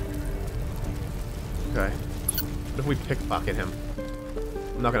 Okay. What if we pickpocket him?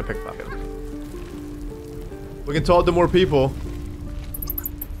 I'm not gonna pickpocket him. We can talk to more people.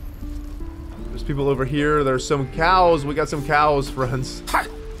 There's people over here. There's some cows. We got some cows, friends.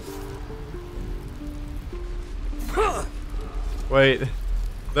 Wait.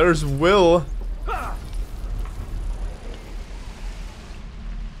 There's Will.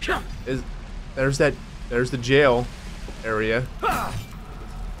 There's the jail area.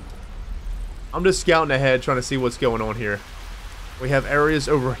 I'm just scouting ahead, trying to see what's going on here. We have areas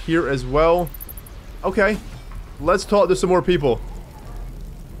over here as well. Okay. Let's talk to some more people.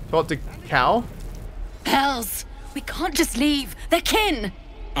 Talk to Cal? Hells! We can't just leave. They're kin!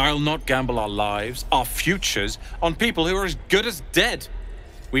 I'll not gamble our lives, our futures, on people who are as good as dead.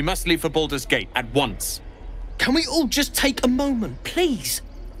 We must leave for Baldur's Gate at once. Can we all just take a moment, please?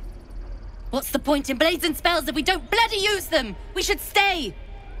 What's the point in blazing spells if we don't bloody use them? We should stay!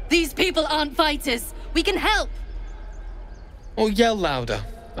 These people aren't fighters. We can help! Or yell louder.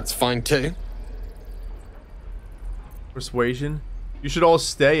 That's fine too. Persuasion. You should all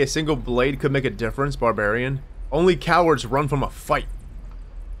stay. A single blade could make a difference, Barbarian. Only cowards run from a fight.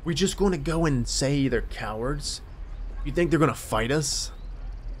 We just going to go and say they're cowards? You think they're gonna fight us?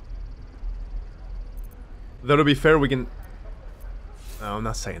 Though to be fair, we can. No, I'm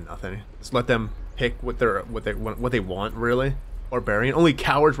not saying nothing. Just let them pick what they want. Really, Barbarian. Only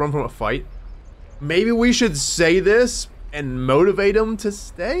cowards run from a fight. Maybe we should say this and motivate them to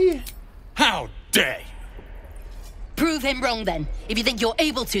stay. How dare you? Prove him wrong then, if you think you're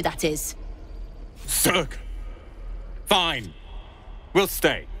able to, that is. Zerg. Fine. We'll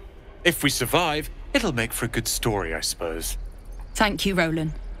stay. If we survive, it'll make for a good story, I suppose. Thank you,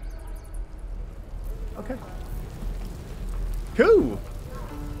 Roland. Okay. Cool.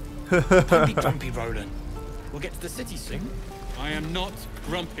 Don't be grumpy, Roland. We'll get to the city soon. I am not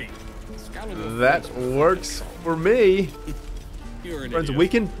grumpy. That works for me. You're an Friends, idiot. we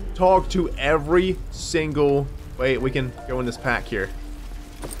can talk to every single... Wait, we can go in this pack here.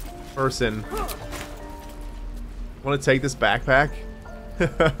 Person. Want to take this backpack?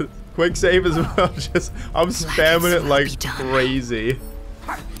 Quick save as well. Just, I'm spamming it like crazy.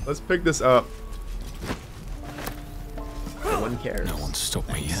 Let's pick this up. No one cares. No one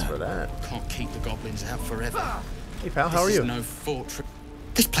stopped me yet. For that. Can't keep the goblins out forever. Hey pal, how are you? This is no fortress.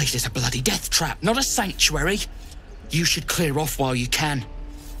 This place is a bloody death trap, not a sanctuary. You should clear off while you can.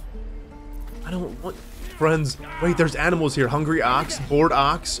 I don't want... Friends, wait, there's animals here. Hungry ox, bored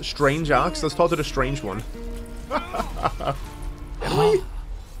ox, strange ox. Let's talk to the strange one.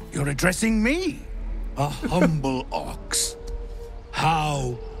 You're addressing me, a humble ox.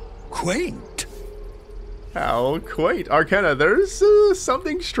 How quaint. How quaint. Arcana, there's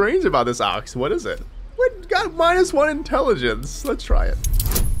something strange about this ox. What is it? What got -1 intelligence? Let's try it.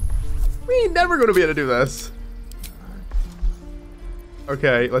 We ain't never gonna be able to do this.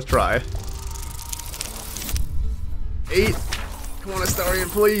 Okay, let's try. 8. Come on, Astarian,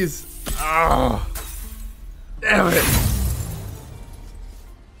 please. Oh, damn it.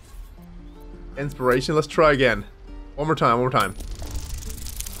 Inspiration. Let's try again. One more time.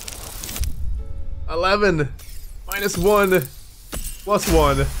 11. -1.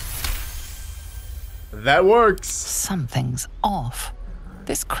 +1. That works. Something's off.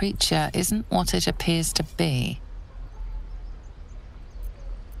 This creature isn't what it appears to be.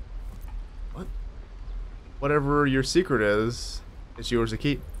 Whatever your secret is, it's yours to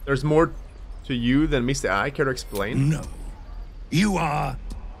keep. There's more to you than meets the eye. Care to explain? No. You are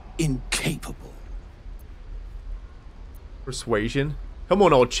incapable. Persuasion? Come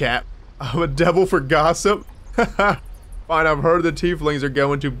on, old chap. I'm a devil for gossip. Fine, I've heard the tieflings are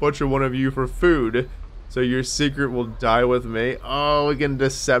going to butcher one of you for food. So your secret will die with me. Oh, we can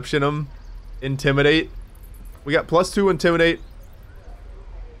deception them. Intimidate. We got +2 intimidate.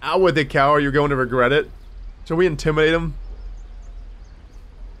 Out with it, coward. You're going to regret it. Shall we intimidate him?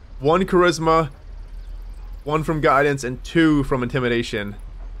 1 charisma, 1 from guidance, and 2 from intimidation.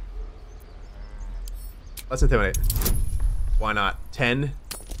 Let's intimidate. Why not? 10.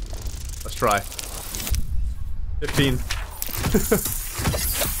 Let's try. 15.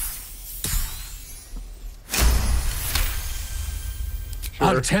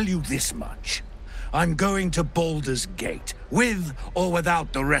 I'll tell you this much. I'm going to Baldur's Gate, with or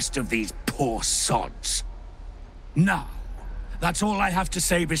without the rest of these poor sods. Now, that's all I have to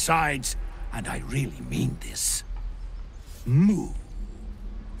say besides, and I really mean this, move.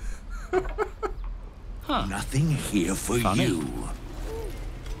 Nothing here for you.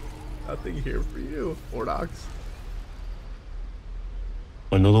 Nothing here for you, Ordox.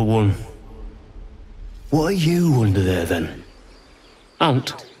 Another one. What are you under there then?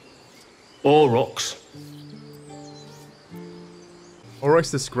 Ant? Aurochs?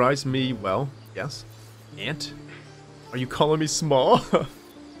 Aurochs describes me well, yes. Ant? Are you calling me small?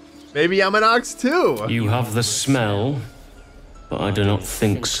 Maybe I'm an ox too. You have the smell, but I do not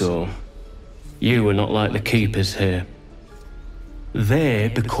think so. You are not like the keepers here. They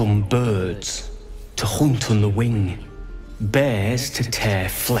become birds, to hunt on the wing. Bears to tear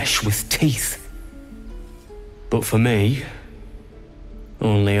flesh with teeth. But for me,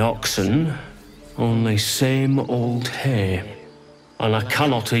 only oxen, only same old hay. And I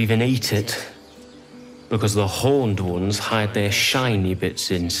cannot even eat it, because the horned ones hide their shiny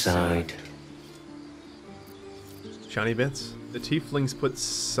bits inside. Shiny bits? The tieflings put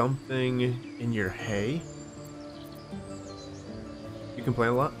something in your hay? You complain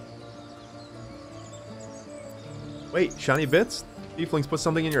a lot? Wait, shiny bits? Tieflings put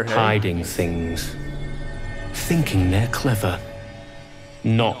something in your hay? Hiding things. Thinking they're clever.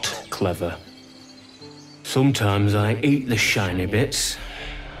 Not clever. Sometimes I eat the shiny bits,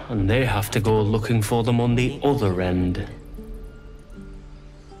 and they have to go looking for them on the other end.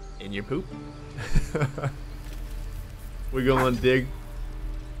 In your poop? We're going to dig.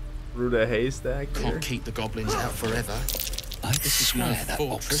 Through the haystack here. Can't keep the goblins out forever. I This is no swear that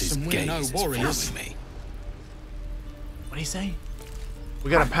fortress ox's and we're gaze no is warriors. following me. What do you say?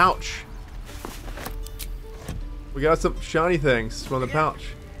 We got a pouch. We got some shiny things from the pouch.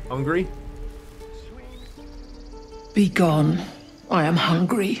 Hungry? Be gone. I am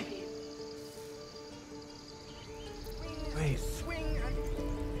hungry. Wait.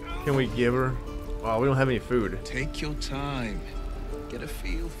 Can we give her? Wow, we don't have any food. Take your time. Get a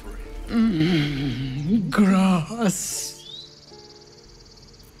feel for it. Grass.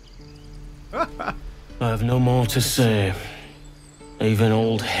 I have no more to say. Even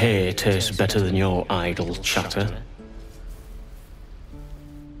old hay tastes better than your idle chatter.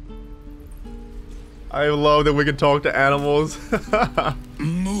 I love that we can talk to animals.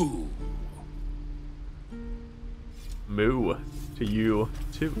 Moo. Moo. To you,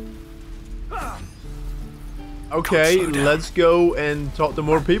 too. Okay, let's go and talk to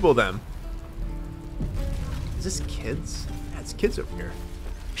more people then. Is this kids? Yeah, it's kids over here.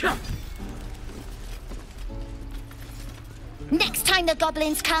 Next time the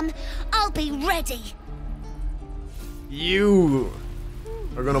goblins come, I'll be ready. You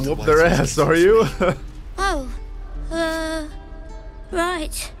are gonna whoop their ass, are you? Oh,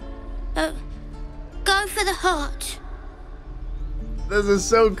 right. Go for the heart. This is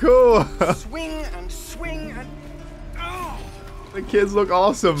so cool. Swing and swing and... Oh. The kids look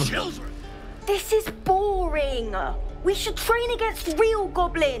awesome. Children. This is boring. We should train against real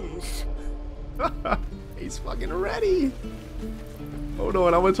goblins. He's fucking ready. Hold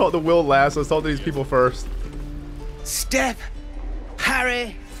on, I'm gonna talk to Will last. Let's talk to these people first. Step,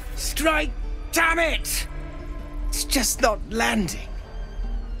 parry, strike. Damn it! It's just not landing.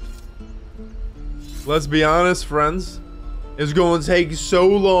 Let's be honest, friends. It's going to take so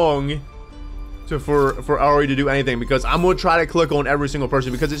long for Ari to do anything, because I'm going to try to click on every single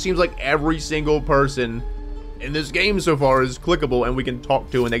person, because it seems like every single person in this game so far is clickable and we can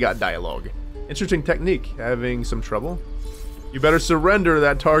talk to and they got dialogue. Interesting technique. Having some trouble? You better surrender.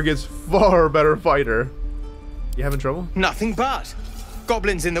 That target's far better fighter. You having trouble? Nothing but.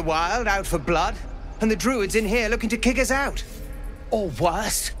 Goblins in the wild, out for blood, and the druids in here looking to kick us out. Or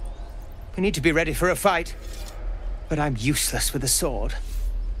worse. We need to be ready for a fight. But I'm useless with a sword.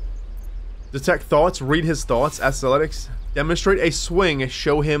 Detect thoughts, read his thoughts, athletics. Demonstrate a swing,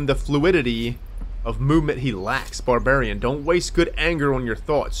 show him the fluidity of movement he lacks. Barbarian, don't waste good anger on your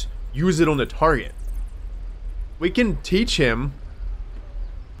thoughts. Use it on the target. We can teach him.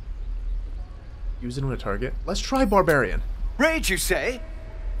 Use it on a target. Let's try Barbarian. Rage, you say?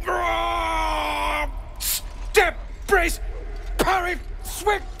 Step, brace, parry,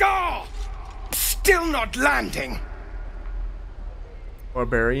 swing, still not landing.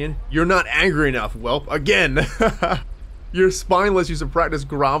 Barbarian, you're not angry enough, whelp. Again. You're spineless. You should practice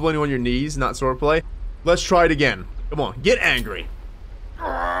groveling on your knees, not swordplay. Let's try it again. Come on, get angry.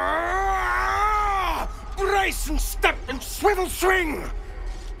 Brace and step and swivel swing.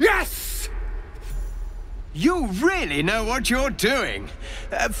 Yes! You really know what you're doing.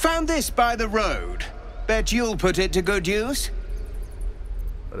 Found this by the road. Bet you'll put it to good use.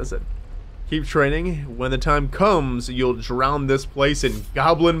 What is it? Keep training. When the time comes, you'll drown this place in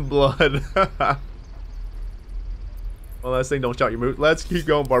goblin blood. Well, last thing, don't shout your mood. Let's keep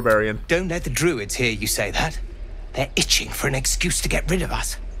going, Barbarian. Don't let the druids hear you say that. They're itching for an excuse to get rid of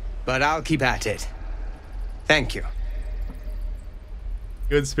us. But I'll keep at it. Thank you.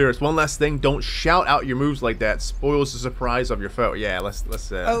 Good spirits. One last thing, don't shout out your moves like that. Spoils the surprise of your foe. Yeah, let's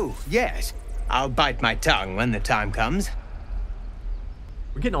Oh, yes. I'll bite my tongue when the time comes.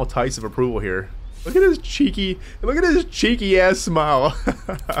 We're getting all types of approval here. Look at his cheeky ass smile.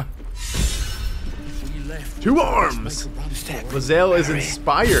 2 arms. Lae'zel is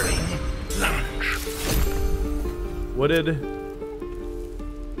inspired. What did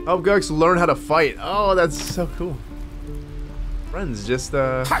help Gux learn how to fight? Oh, that's so cool. Friends, just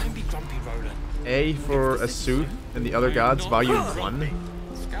A for a suit and the other gods, volume 1.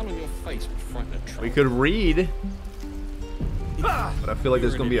 We could read, but I feel like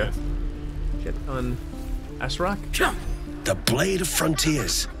there's gonna be a shit ton. Asrock? The Blade of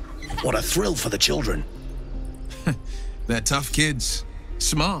Frontiers. What a thrill for the children. They're tough kids.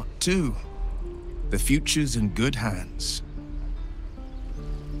 Smart, too. The future's in good hands.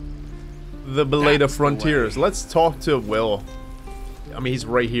 The Blade of Frontiers. Let's talk to Will. I mean, he's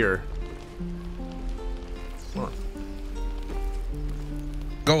right here. Come on.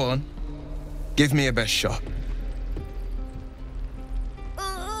 Go on. Give me a best shot.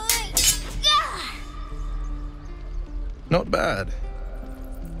 Not bad.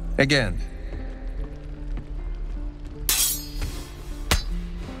 Again.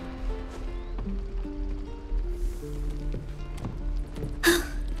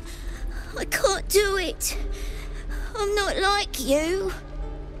 do it. I'm not like you.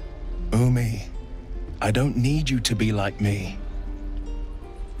 Umi, I don't need you to be like me.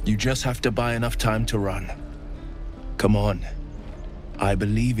 You just have to buy enough time to run. Come on. I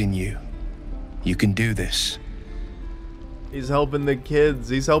believe in you. You can do this. He's helping the kids.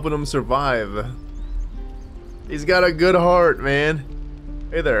 He's helping them survive. He's got a good heart, man.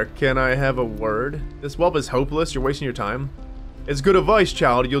 Hey there, can I have a word? This whelp is hopeless. You're wasting your time. It's good advice,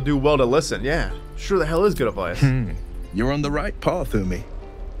 child. You'll do well to listen. Yeah, sure the hell is good advice. You're on the right path, Umi.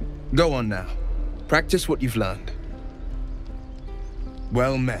 Go on now. Practice what you've learned.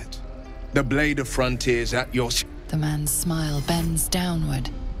 Well met. The blade of frontiers at your... The man's smile bends downward,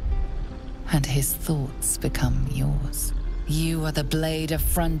 and his thoughts become yours. You are the blade of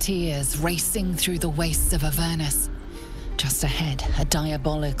frontiers racing through the wastes of Avernus. Just ahead, a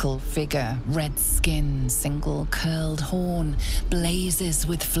diabolical figure, red skin, single curled horn, blazes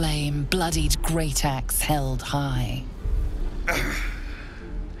with flame, bloodied great axe held high.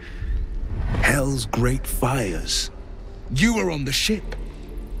 Hell's great fires. You were on the ship.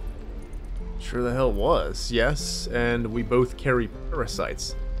 Sure the hell was, yes, and we both carry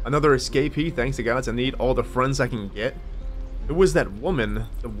parasites. Another escapee, thanks to gods. I need all the friends I can get. Who was that woman,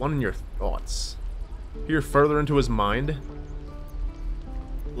 the one in your thoughts? Peer further into his mind.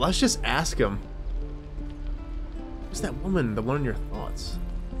 Let's just ask him. Who's that woman, the one in your thoughts?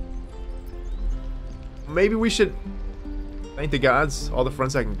 Maybe we should thank the gods, all the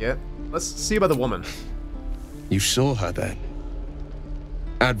friends I can get. Let's see about the woman. You saw her then?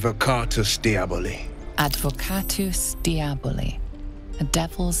 Advocatus Diaboli. Advocatus Diaboli. A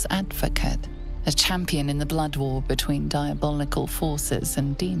devil's advocate. A champion in the blood war between diabolical forces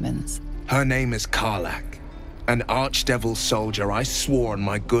and demons. Her name is Karlach. An archdevil soldier I swore on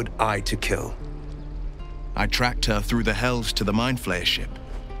my good eye to kill. I tracked her through the hells to the Mindflayer ship,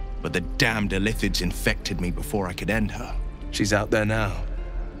 but the damned Illithids infected me before I could end her. She's out there now,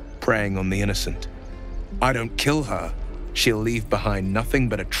 preying on the innocent. I don't kill her, she'll leave behind nothing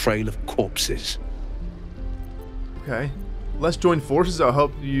but a trail of corpses. Okay. Let's join forces. I'll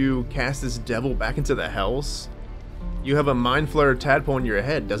help you cast this devil back into the hells. You have a Mind Flayer tadpole in your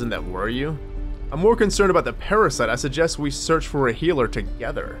head. Doesn't that worry you? I'm more concerned about the parasite. I suggest we search for a healer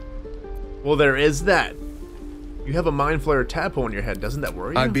together. Well, there is that. You have a Mind Flayer tadpole in your head. Doesn't that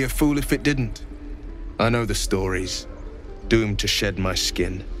worry you? I'd be a fool if it didn't. I know the stories. Doomed to shed my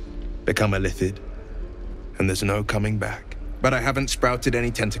skin, become a Illithid, and there's no coming back. But I haven't sprouted any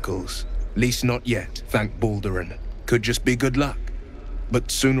tentacles. Least not yet, thank Baldurin. Could just be good luck. But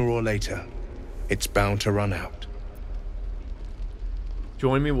sooner or later, it's bound to run out.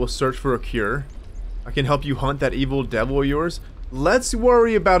 Join me, we'll search for a cure. I can help you hunt that evil devil of yours. Let's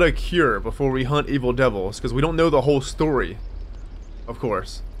worry about a cure before we hunt evil devils, because we don't know the whole story. Of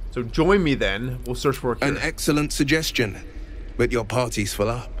course. So join me then, we'll search for a cure. An excellent suggestion, but your party's full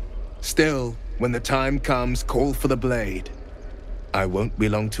up. Still, when the time comes, call for the blade. I won't be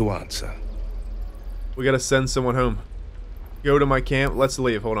long to answer. We gotta send someone home. Go to my camp, let's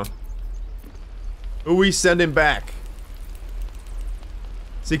leave, hold on. Who are we sending back?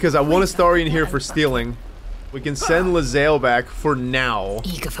 See, because I want Astarion here for stealing. We can send Lae'zel back for now.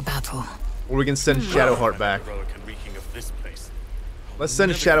 Eager for battle. Or we can send Shadowheart back. Let's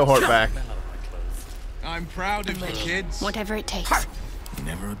send Shadowheart back. I'm proud of you, kids. Whatever it takes.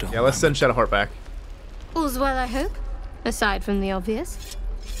 Never a dull Yeah, let's send Shadowheart back. All's well, I hope. Aside from the obvious.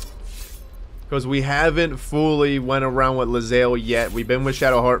 Because we haven't fully went around with Lae'zel yet. We've been with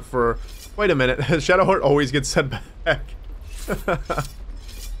Shadowheart for... Wait a minute. Shadowheart always gets sent back.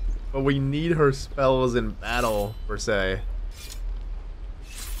 But we need her spells in battle, per se.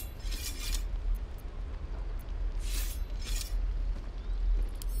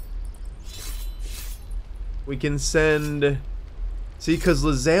 We can send... See, because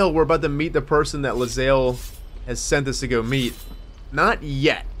Lae'zel, we're about to meet the person that Lae'zel has sent us to go meet. Not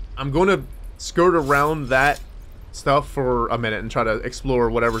yet. I'm going to skirt around that stuff for a minute and try to explore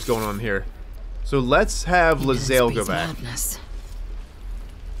whatever's going on here. So let's have Lae'zel go back. Madness.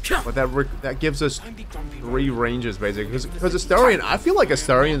 But that gives us 3 ranges, basically. Because Astarion, I feel like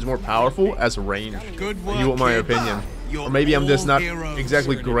Astarion's more powerful as a range. If you want my opinion. Or maybe I'm just not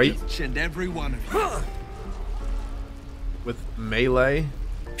exactly great with melee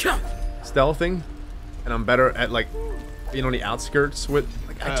stealthing, and I'm better at like being on the outskirts with.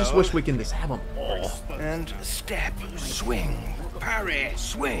 Like, I just wish we can just have them all. And step, swing, parry,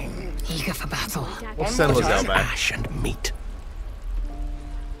 swing. Eager for battle. We'll send Lae'zel back. Ash and meat.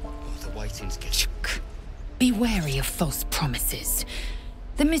 Be wary of false promises.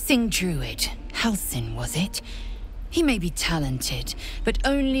 The missing druid, Halsin, was it? He may be talented, but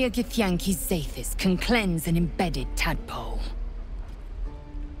only a Githyanki Zathis can cleanse an embedded tadpole.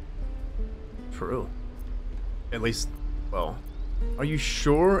 True. At least, well, are you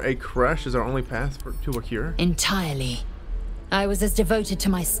sure a crash is our only path to a cure? Entirely. I was as devoted to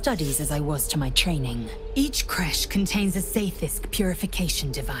my studies as I was to my training. Each creche contains a Zathisk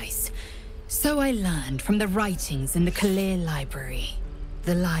purification device. So I learned from the writings in the Kalir Library.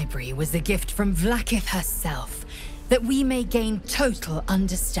 The library was a gift from Vlaakith herself, that we may gain total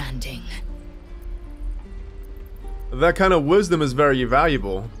understanding. That kind of wisdom is very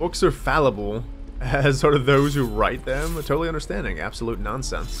valuable. Books are fallible, as sort of those who write them. Totally understanding. Absolute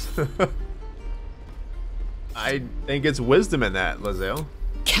nonsense. I think it's wisdom in that, Lae'zel.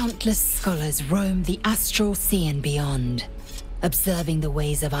 Countless scholars roam the astral sea and beyond, observing the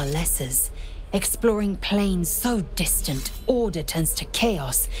ways of our lessers, exploring planes so distant order turns to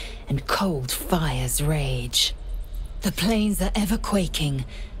chaos and cold fires rage. The planes are ever quaking,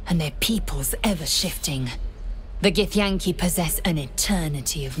 and their peoples ever shifting. The Githyanki possess an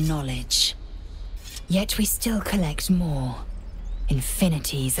eternity of knowledge. Yet we still collect more.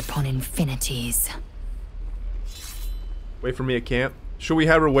 Infinities upon infinities. Wait for me at camp. Should we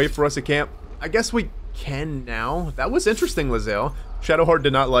have her wait for us at camp? I guess we can now. That was interesting, Lae'zel. Shadowheart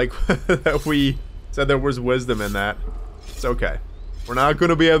did not like that we said there was wisdom in that. It's okay. We're not going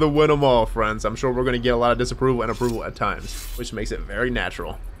to be able to win them all, friends. I'm sure we're going to get a lot of disapproval and approval at times, which makes it very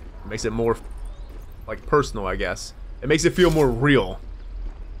natural. It makes it more, like, personal, I guess. It makes it feel more real.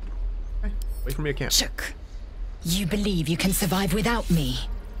 Okay. Wait for me at camp. Shook. You believe you can survive without me?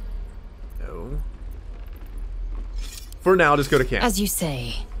 No. For now, just go to camp. As you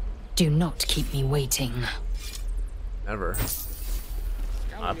say, do not keep me waiting. Never.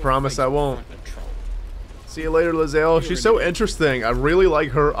 I promise I won't. See you later, Lae'zel. She's so interesting. I really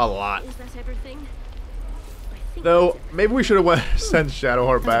like her a lot. Though, maybe we should have sent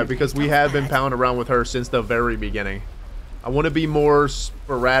Shadowheart back because we have been pounding around with her since the very beginning. I want to be more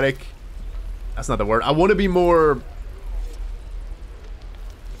sporadic. That's not the word. I want to be more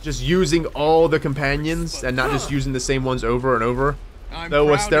just using all the companions and not just using the same ones over and over. Though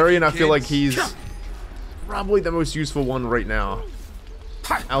Astarion, I feel like he's probably the most useful one right now.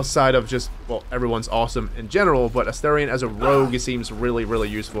 Outside of just, well, everyone's awesome in general, but Astarion as a rogue, it seems really, really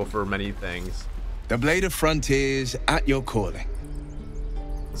useful for many things. The Blade of Frontiers at your calling.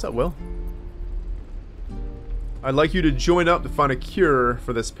 What's up, Will? I'd like you to join up to find a cure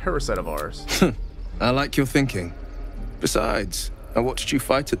for this parasite of ours. I like your thinking. Besides, I watched you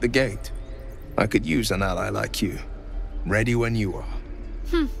fight at the gate. I could use an ally like you. Ready when you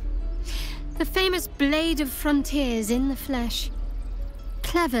are. The famous Blade of Frontiers in the flesh.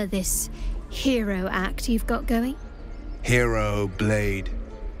 Clever, this hero act you've got going. Hero, Blade.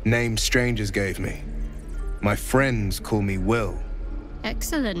 Name strangers gave me. My friends call me Will.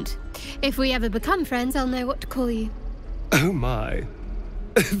 Excellent. If we ever become friends, I'll know what to call you. Oh my.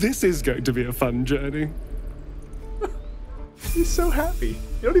 This is going to be a fun journey. He's so happy.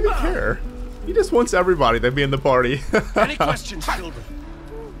 He don't even care. He just wants everybody to be in the party. Any questions, children?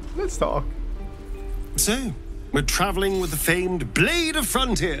 Let's talk. So, we're traveling with the famed Blade of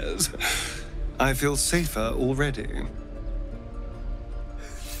Frontiers. I feel safer already.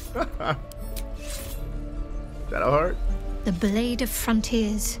 Shadowheart? The Blade of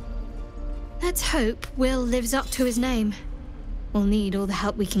Frontiers. Let's hope Will lives up to his name. We'll need all the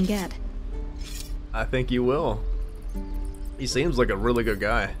help we can get. I think you will. He seems like a really good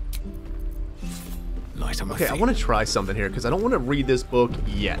guy. Okay, I want to try something here because I don't want to read this book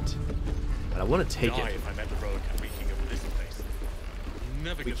yet. But I want to take it.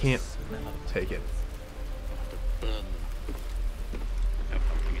 We can't take it.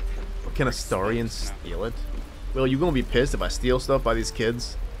 Or can Astarion steal it? Will, you gonna be pissed if I steal stuff by these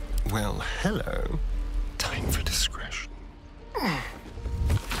kids? Well, hello. Time for discretion.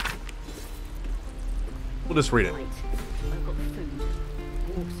 We'll just read it.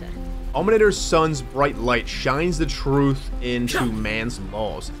 Alminator's sun's bright light shines the truth into man's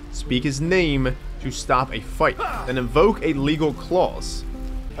laws. Speak his name to stop a fight, then invoke a legal clause.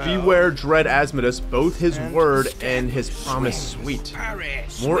 Beware dread Asmodus, both his word and his promise sweet.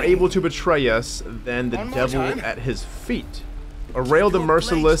 More able to betray us than the devil at his feet. Arrail the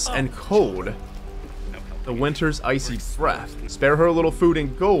merciless and cold, the winter's icy breath. Spare her a little food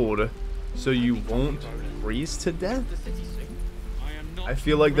and gold, so you won't freeze to death. I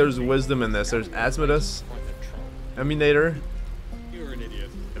feel like there's wisdom in this. There's Asmodus, Amunator,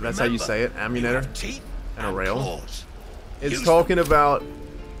 if that's how you say it, Amunator, and Arrail. It's talking about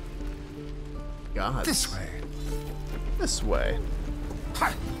gods. This way. This way.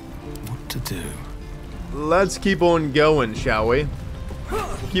 What to do? let's keep on going, shall we?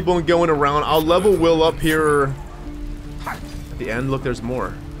 Keep on going around. I'll level Will up here at the end. Look, there's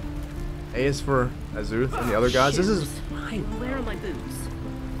more. A is for Azuth and the other guys. This is fine. Where are my boots?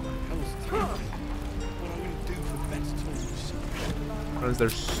 Friends,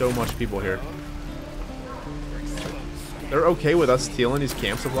 there's so much people here. They're okay with us stealing these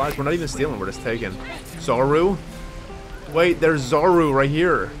camp supplies. We're not even stealing, we're just taking. Zaru? Wait, there's Zaru right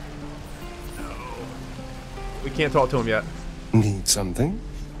here. We can't talk to him yet. Need something?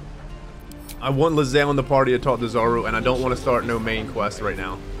 I want Lizelle in the party to talk to Zaru, and I don't want to start no main quest right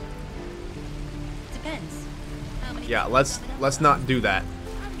now. Depends. Yeah, let's not do that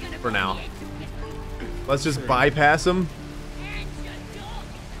for now. Let's just bypass him.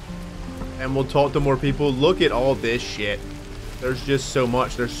 And we'll talk to more people. Look at all this shit. There's just so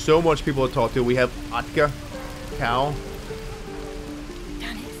much. There's so much people to talk to. We have Atka, Cow.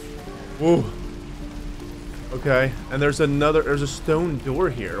 Whoa. Okay, and there's a stone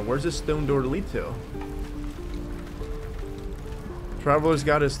door here. Where's this stone door lead to? Traveler's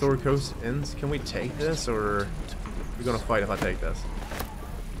Guide to Historic Coast Inns. Can we take this, or are we gonna fight if I take this?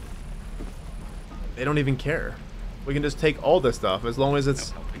 They don't even care. We can just take all this stuff as long as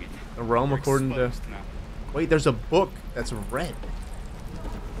it's a realm according to... Wait, there's a book that's red.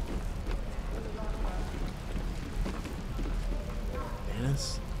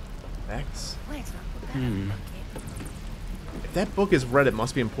 Dennis? X? If that book is red, it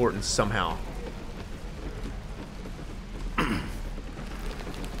must be important somehow.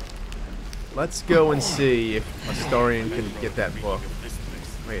 Let's go and see if Astarion can get that book.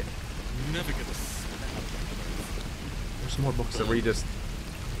 Wait. There's some more books that we just...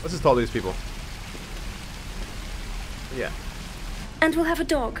 Let's just talk to these people. Yeah. And we'll have a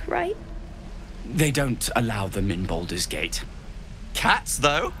dog, right? They don't allow them in Baldur's Gate. Cats,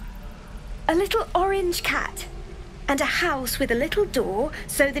 though? A little orange cat. And a house with a little door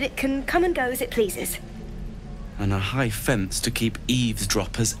so that it can come and go as it pleases. And a high fence to keep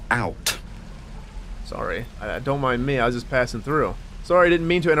eavesdroppers out. Sorry. Don't mind me. I was just passing through. Sorry, I didn't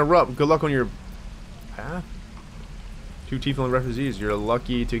mean to interrupt. Good luck on your path. 2 tiefling refugees. You're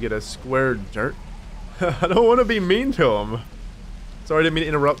lucky to get a square dirt. I don't want to be mean to them. Sorry, I didn't mean to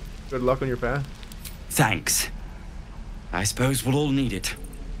interrupt. Good luck on your path. Thanks. I suppose we'll all need it.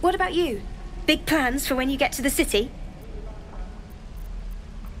 What about you? Big plans for when you get to the city?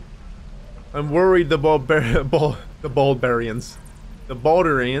 I'm worried the Bardbarians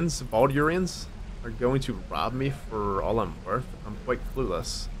are going to rob me for all I'm worth. I'm quite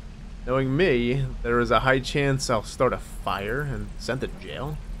clueless. Knowing me, there is a high chance I'll start a fire and sent to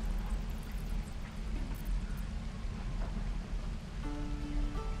jail.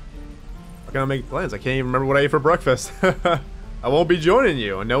 How can I make plans? I can't even remember what I ate for breakfast. I won't be joining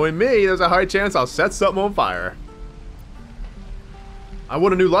you. Knowing me, there's a high chance I'll set something on fire. I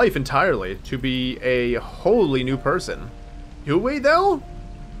want a new life entirely, to be a wholly new person. Do we, though?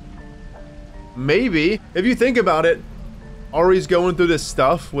 Maybe. If you think about it, Ari's going through this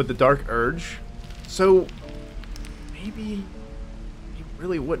stuff with the Dark Urge, so maybe he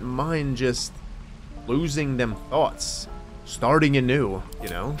really wouldn't mind just losing them thoughts, starting anew, you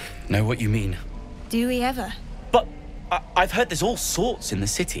know? Know what you mean. Do we ever? But I've heard there's all sorts in the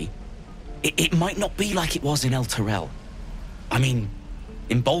city. It might not be like it was in El Terrell. I mean,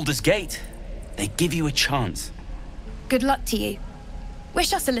 in Baldur's Gate, they give you a chance. Good luck to you.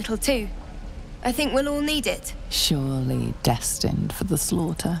 Wish us a little too. I think we'll all need it. Surely destined for the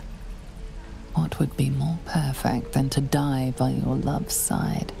slaughter. What would be more perfect than to die by your love's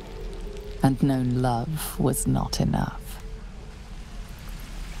side? And no love was not enough.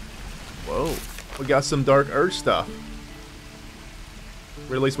 Whoa, we got some Dark Urge stuff.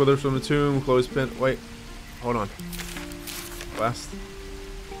 Release withers from the tomb, clothespin. Wait, hold on. West.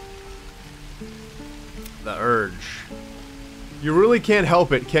 The Urge. You really can't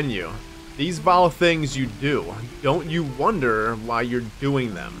help it, can you? These vile things you do, don't you wonder why you're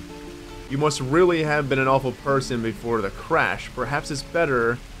doing them? You must really have been an awful person before the crash. Perhaps it's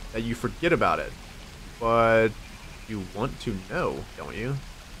better that you forget about it. But you want to know, don't you?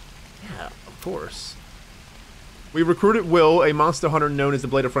 Yeah, of course. We recruited Will, a monster hunter known as the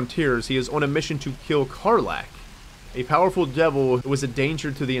Blade of Frontiers. He is on a mission to kill Karlach, a powerful devil who was a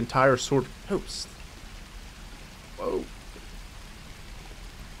danger to the entire Sword Coast. Whoa.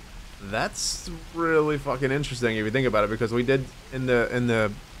 That's really fucking interesting if you think about it, because we did in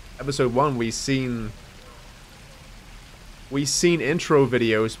the episode 1 we seen intro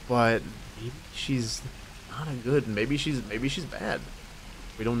videos, but maybe she's not a good, maybe she's bad.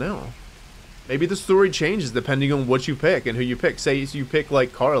 We don't know. Maybe the story changes depending on what you pick and who you pick. Say you pick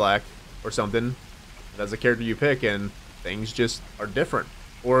like Karlach or something, That's a character you pick, and things just are different.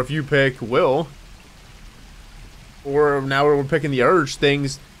 Or if you pick Will, or now we're picking the Urge,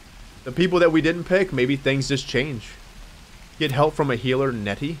 the people that we didn't pick, maybe things just change. Get help from a healer,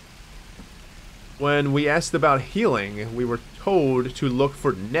 Nettie. When we asked about healing, we were told to look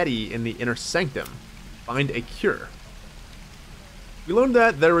for Nettie in the Inner Sanctum. Find a cure. We learned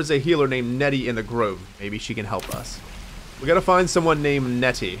that there is a healer named Nettie in the Grove. Maybe she can help us. We gotta find someone named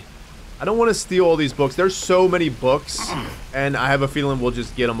Nettie. I don't want to steal all these books. There's so many books, and I have a feeling we'll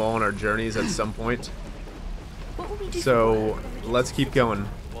just get them all on our journeys at some point. So let's keep going.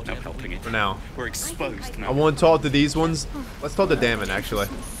 No helping it. For now. We're exposed now. I want to talk to these ones. Let's talk to Damon, actually.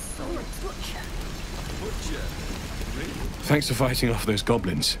 Thanks for fighting off those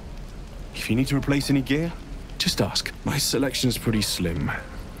goblins. If you need to replace any gear, just ask. My selection's pretty slim.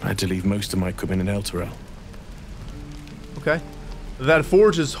 I had to leave most of my equipment in Elturel. Okay. That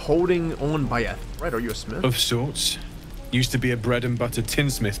forge is holding on by a thread. Are you a smith? Of sorts. Used to be a bread and butter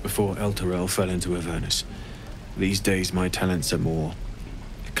tinsmith before Elturel fell into Avernus. These days my talents are more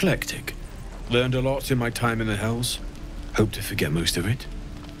eclectic. Learned a lot in my time in the Hells. Hope to forget most of it.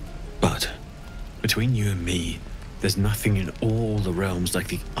 But between you and me, there's nothing in all the realms like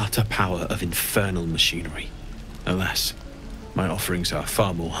the utter power of infernal machinery. Alas, my offerings are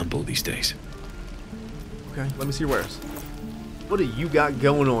far more humble these days. Okay, let me see your wares. What do you got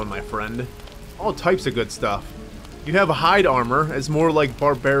going on, my friend? All types of good stuff. You have hide armor. It's more like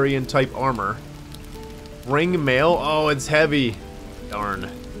barbarian type armor. Ring mail. Oh, it's heavy. Darn.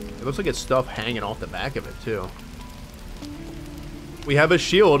 It looks like it's stuff hanging off the back of it, too. We have a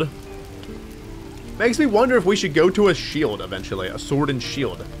shield. Makes me wonder if we should go to a shield eventually. A sword and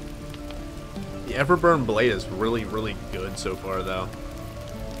shield. The Everburn blade is really, really good so far, though.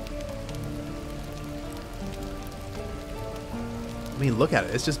 I mean, look at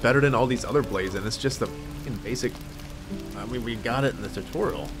it. It's just better than all these other blades, and it's just a fucking basic... I mean, we got it in the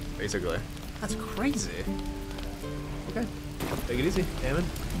tutorial, basically. That's crazy. Okay. Take it easy, Damon.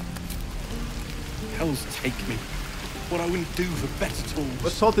 Hells take me. What I wouldn't do for better tools.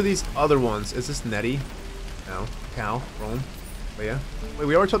 Let's talk to these other ones. Is this Nettie? No. Cal. Rome. Leah. Wait,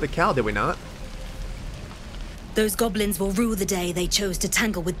 we already talked to Cal, did we not? Those goblins will rue the day they chose to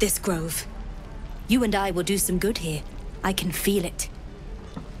tangle with this grove. You and I will do some good here. I can feel it.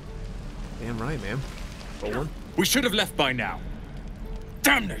 Damn right, man. Roll one. We should have left by now.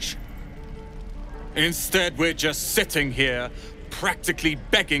 Damnation! Instead, we're just sitting here, practically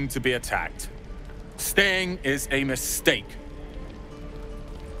begging to be attacked. Staying is a mistake.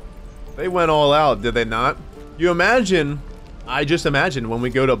 They went all out, did they not? You imagine, I just imagine when we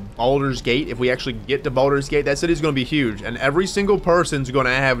go to Baldur's Gate, if we actually get to Baldur's Gate, that city's going to be huge, and every single person's going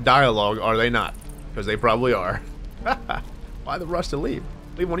to have dialogue, are they not? Because they probably are. Why the rush to leave?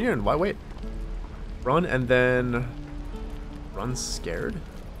 Leave one ear in. Why wait? Run and then... Run scared?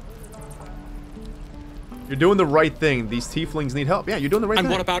 You're doing the right thing. These tieflings need help. Yeah, you're doing the right thing.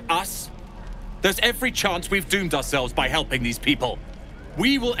 And what about us? There's every chance we've doomed ourselves by helping these people.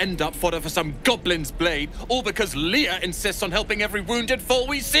 We will end up fodder for some goblin's blade, all because Leah insists on helping every wounded foe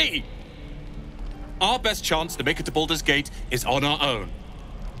we see. Our best chance to make it to Baldur's Gate is on our own.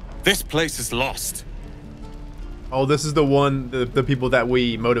 This place is lost. Oh, this is the one, the people that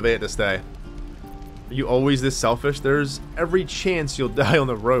we motivated to stay. Are you always this selfish? There's every chance you'll die on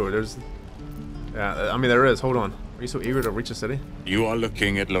the road. There's... Yeah, I mean, there is. Hold on. Are you so eager to reach the city? You are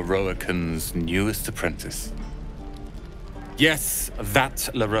looking at Leroican's newest apprentice. Yes, that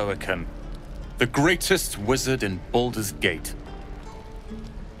Leroican. The greatest wizard in Baldur's Gate.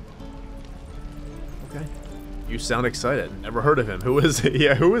 Okay. You sound excited. Never heard of him. Who is he?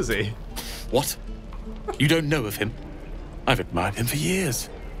 Yeah, who is he? What? You don't know of him? I've admired him for years.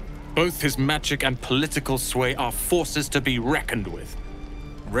 Both his magic and political sway are forces to be reckoned with.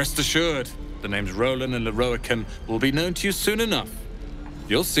 Rest assured, the names Roland and Leroican will be known to you soon enough.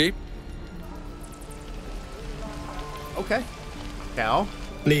 You'll see. Okay. Cal?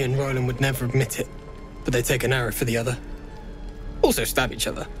 Lee and Roland would never admit it, but they take an arrow for the other. Also stab each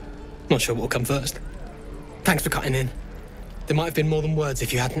other. Not sure what'll come first. Thanks for cutting in. There might have been more than words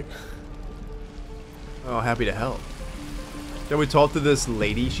if you hadn't. Oh, happy to help. Then we talked to this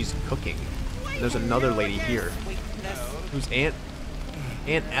lady. She's cooking. And there's another lady here. Who's Aunt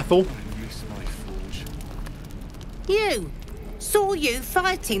Ethel? You! Saw you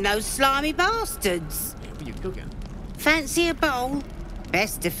fighting those slimy bastards. What are you cooking? Fancy a bowl?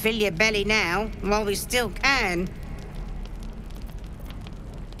 Best to fill your belly now, while we still can.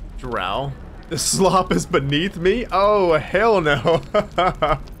 Drow? The slop is beneath me? Oh, hell no.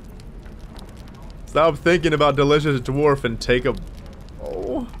 Stop thinking about delicious dwarf and take a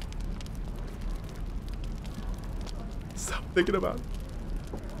bowl. thinking about.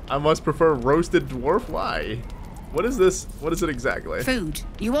 I must prefer roasted dwarf. Why? What is this? What is it exactly? Food.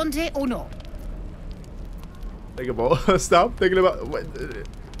 You want it or not? Think about. Stop thinking about. What?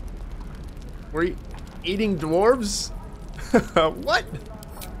 We're eating dwarves? What?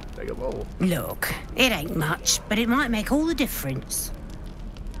 Take a bowl. Look, it ain't much, but it might make all the difference.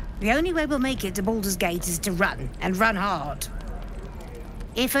 The only way we'll make it to Baldur's Gate is to run, and run hard.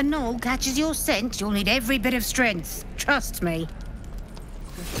 If a gnoll catches your scent, you'll need every bit of strength. Trust me.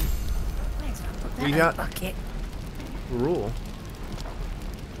 We got bucket. Gruel.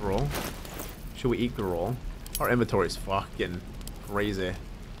 Gruel. Should we eat Gruel? Our inventory's fucking crazy.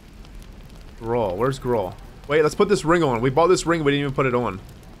 Gruel. Where's Gruel? Wait, let's put this ring on. We bought this ring, we didn't even put it on.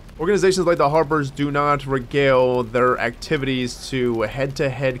 Organizations like the Harpers do not regale their activities to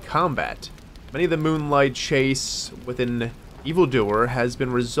head-to-head combat. Many of the Moonlight Chase within Evildoer has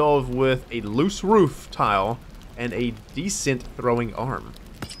been resolved with a loose roof tile and a decent throwing arm.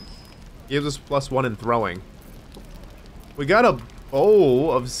 Gives us +1 in throwing. We got a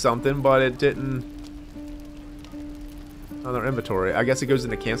bowl of something, but it didn't... on our inventory. I guess it goes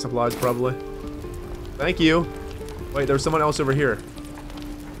into camp supplies, probably. Thank you. Wait, there's someone else over here.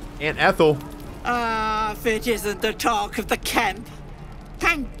 Aunt Ethel. Ah, if it isn't the talk of the camp.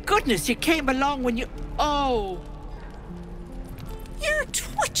 Thank goodness you came along when you... Oh. You're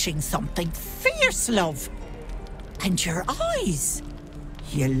twitching something fierce, love. And your eyes.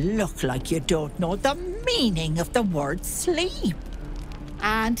 You look like you don't know the meaning of the word sleep.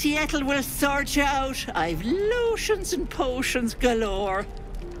 Auntie Ethel will sort you out. I've lotions and potions galore.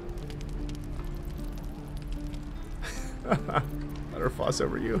 Let her fuss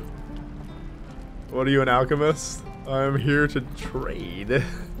over you. What are you, an alchemist? I'm here to trade.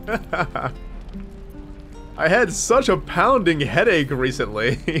 I had such a pounding headache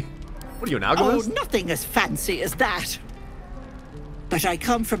recently. What are you, an alchemist? Oh, nothing as fancy as that. But I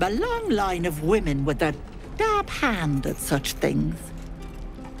come from a long line of women with a dab hand at such things.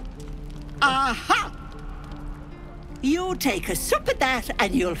 Aha! You take a sup at that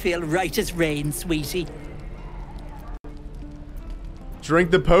and you'll feel right as rain, sweetie.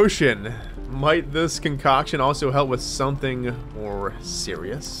 Drink the potion. Might this concoction also help with something more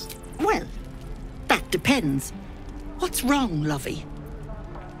serious? Well, that depends. What's wrong, lovey?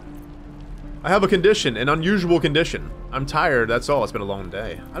 I have a condition, an unusual condition. I'm tired, that's all. It's been a long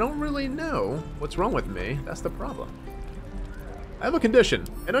day. I don't really know what's wrong with me. That's the problem. I have a condition,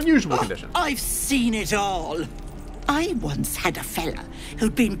 an unusual condition. I've seen it all. I once had a fella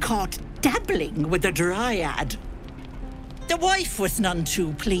who'd been caught dabbling with a dryad. The wife was none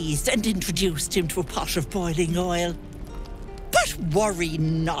too pleased and introduced him to a pot of boiling oil. But worry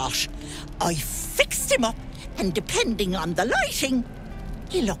not. I fixed him up, and depending on the lighting,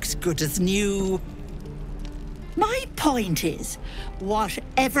 he looks good as new. My point is,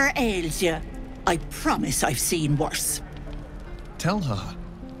 whatever ails you, I promise I've seen worse. Tell her.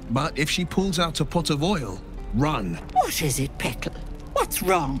 But if she pulls out a pot of oil, run. What is it, Petal? What's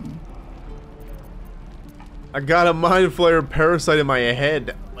wrong? I got a mind flayer parasite in my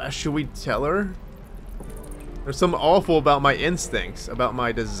head. Should we tell her? There's something awful about my instincts, about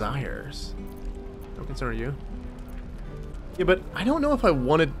my desires. No concern you. Yeah, but I don't know if I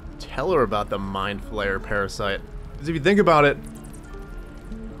want to tell her about the mind flayer parasite. Because if you think about it,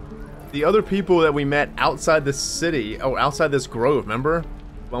 the other people that we met outside the city, oh, outside this grove, remember?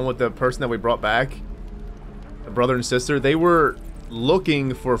 One with the person that we brought back, the brother and sister, they were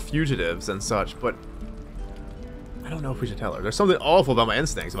looking for fugitives and such, but I don't know if we should tell her. There's something awful about my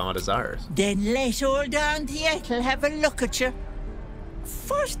instincts, about my desires. Then let old Auntie Ethel have a look at you.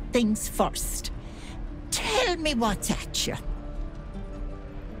 First things first. Tell me what's at you.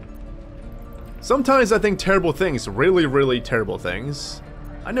 Sometimes I think terrible things, really, really terrible things.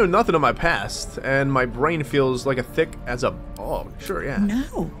 I know nothing of my past, and my brain feels like thick as a bog. Sure, yeah.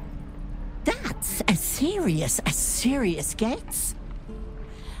 No. That's as serious gets.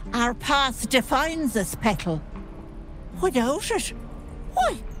 Our past defines us, Petal. Without it,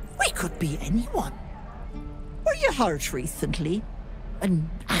 why, we could be anyone. Were you hurt recently? An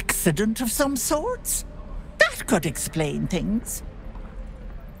accident of some sorts? That could explain things.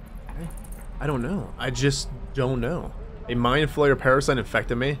 I don't know. I just don't know. A mind flayer parasite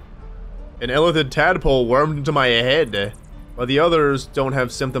infected me. An illithid tadpole wormed into my head, while the others don't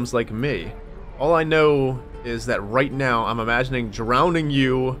have symptoms like me. All I know is that right now I'm imagining drowning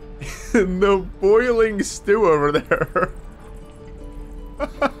you in the boiling stew over there.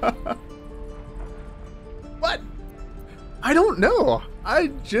 What? I don't know. I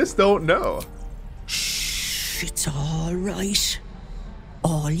just don't know. Shh, it's all right.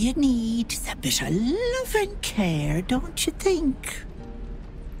 All All you need is a bit of love and care, don't you think?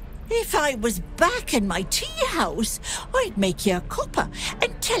 If I was back in my tea house, I'd make you a cuppa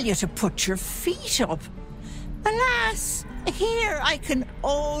and tell you to put your feet up. Alas, here I can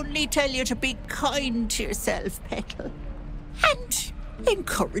only tell you to be kind to yourself, Petal. And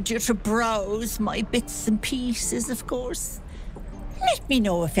encourage you to browse my bits and pieces, of course. Let me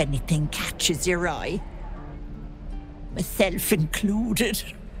know if anything catches your eye. Myself included.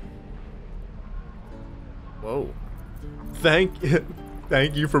 Whoa. Thank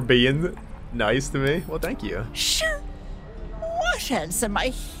you for being nice to me. Well, thank you. Sure. What else am I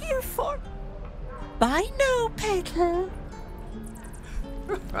here for? Bye now, Petal.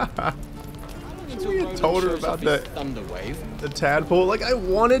 We told her about the tadpole. Like, I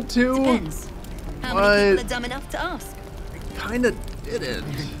wanted to. Depends. How many people are dumb enough to ask? I kind of didn't.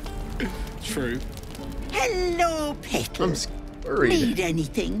 True. Hello, Petal. I'm worried. Need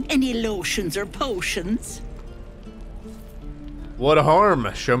anything? Any lotions or potions? What a harm.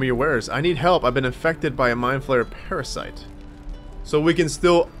 Show me your wares. I need help. I've been infected by a mind flayer parasite. So we can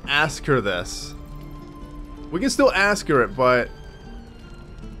still ask her this. We can still ask her it, but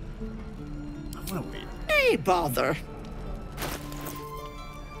I want to wait. Hey, bother.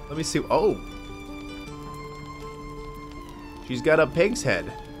 Let me see. Oh. She's got a pig's head.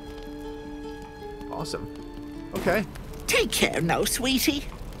 Awesome. Okay. Take care now, sweetie.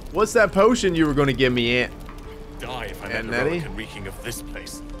 What's that potion you were going to give me, Aunt? Die if I And never Nettie? can reeking of this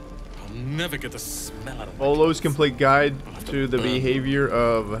place. I'll never get the smell out of my Polo's complete guide to the behavior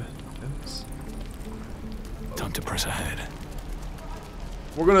of imps. Time to press ahead.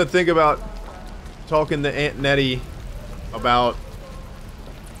 We're going to think about talking to Aunt Nettie about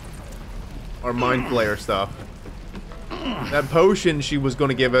our mind flayer stuff. That potion she was going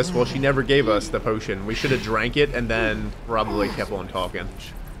to give us, well, she never gave us the potion. We should have drank it and then probably kept on talking.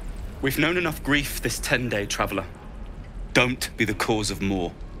 We've known enough grief this 10-day traveler. Don't be the cause of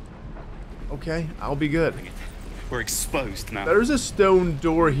more. Okay, I'll be good. We're exposed now. There's a stone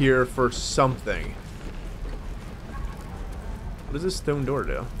door here for something. What does this stone door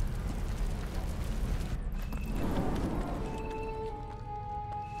do?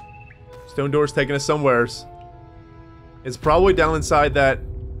 Stone door's taking us somewheres. It's probably down inside that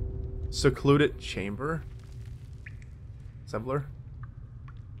secluded chamber. Zebler?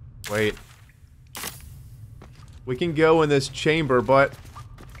 Wait. We can go in this chamber, but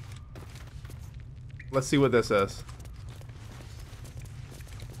let's see what this is.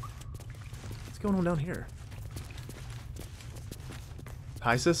 What's going on down here?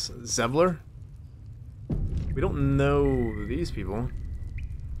 Tysus? Zebler? We don't know these people.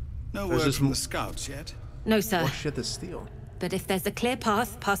 No There's word just from the scouts yet? No, sir. Oh shit, this steel. But if there's a clear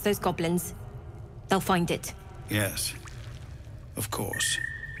path past those goblins, they'll find it. Yes. Of course.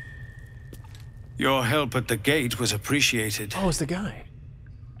 Your help at the gate was appreciated. Oh, it's the guy.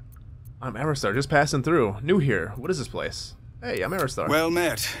 I'm Aristair, just passing through. New here. What is this place? Hey, I'm Aristair. Well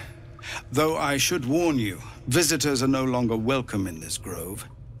met. Though I should warn you, visitors are no longer welcome in this grove.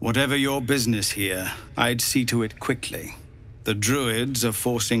 Whatever your business here, I'd see to it quickly. The Druids are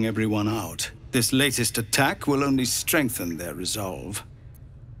forcing everyone out. This latest attack will only strengthen their resolve.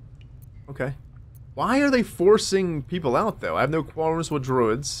 Okay. Why are they forcing people out, though? I have no quarrels with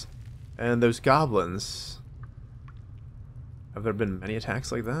Druids. And those goblins. Have there been many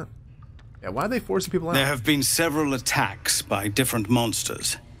attacks like that? Yeah, why are they forcing people out? There have been several attacks by different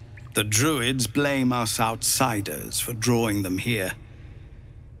monsters. The Druids blame us outsiders for drawing them here.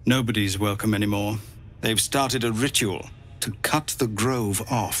 Nobody's welcome anymore. They've started a ritual to cut the grove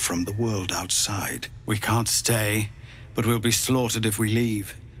off from the world outside. We can't stay, but we'll be slaughtered if we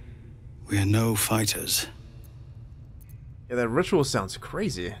leave. We're no fighters. Yeah, that ritual sounds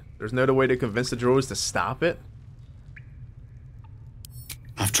crazy. There's no way to convince the Druids to stop it?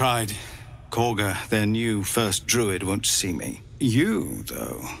 I've tried. Korga, their new first Druid, won't see me. You,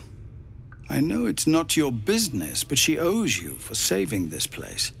 though. I know it's not your business, but she owes you for saving this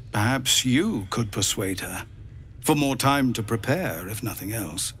place. Perhaps you could persuade her. For more time to prepare, if nothing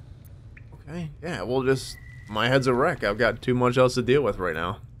else. Okay, yeah, well, just... My head's a wreck. I've got too much else to deal with right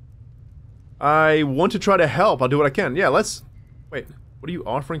now. I want to try to help. I'll do what I can. Yeah, let's... Wait, what are you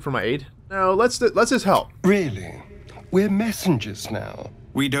offering for my aid? No, let's just help. Really? We're messengers now.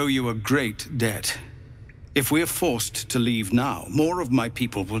 We'd owe you a great debt. If we're forced to leave now, more of my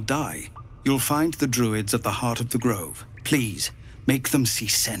people will die. You'll find the Druids at the heart of the grove. Please, make them see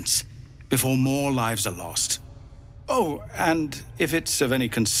sense, before more lives are lost. Oh, and if it's of any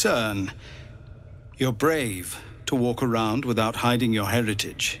concern, you're brave to walk around without hiding your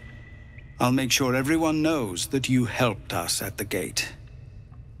heritage. I'll make sure everyone knows that you helped us at the gate.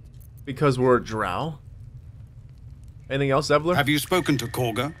 Because we're a drow? Anything else, Zevler? Have you spoken to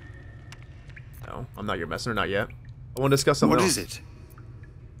Korga? No, I'm not your messenger, not yet. I want to discuss something else. What is it?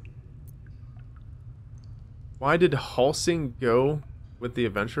 Why did Halsing go with the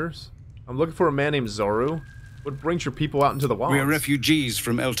adventurers? I'm looking for a man named Zoru. What brings your people out into the wild? We are refugees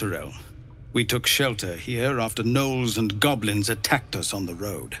from Elturel. We took shelter here after gnolls and goblins attacked us on the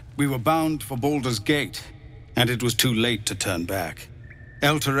road. We were bound for Baldur's Gate, and it was too late to turn back.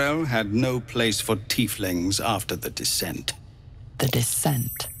 Elturel had no place for tieflings after the Descent. The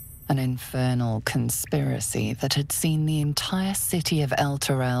Descent, an infernal conspiracy that had seen the entire city of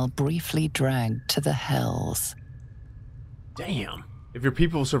Elturel briefly dragged to the Hells. Damn. If your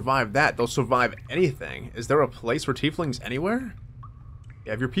people survive that, they'll survive anything. Is there a place for tieflings anywhere?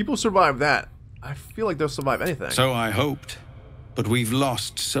 Yeah, if your people survive that, I feel like they'll survive anything. So I hoped, but we've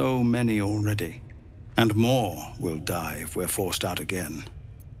lost so many already. And more will die if we're forced out again.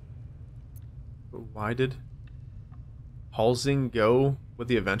 Why did Halsing go with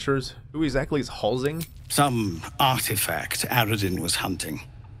the adventurers? Who exactly is Halsing? Some artifact Aradin was hunting.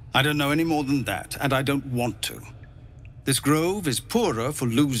 I don't know any more than that, and I don't want to. This grove is poorer for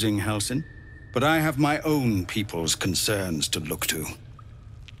losing Halsin, but I have my own people's concerns to look to.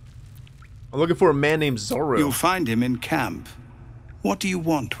 I'm looking for a man named Zoru. You'll find him in camp. What do you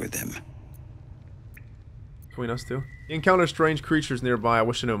want with him? Between us two. He encounters strange creatures nearby. I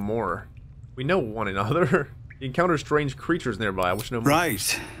wish to know more. We know one another. He encounters strange creatures nearby. I wish to know more.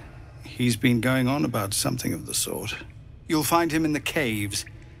 Right. He's been going on about something of the sort. You'll find him in the caves,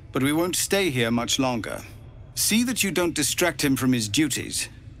 but we won't stay here much longer. See that you don't distract him from his duties.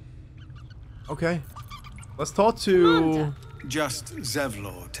 Okay. Let's talk to... Just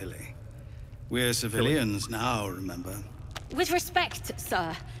Zevlor, Tilly. We're civilians now, remember? With respect,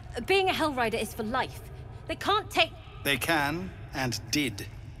 sir, being a Hellrider is for life. They can't take... They can, and did.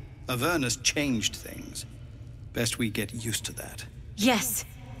 Avernus changed things. Best we get used to that. Yes.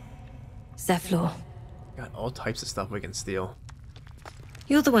 Zevlor. Got all types of stuff we can steal.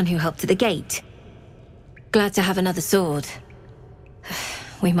 You're the one who helped at the gate. Glad to have another sword.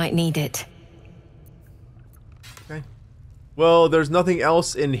 We might need it. Okay. Well, there's nothing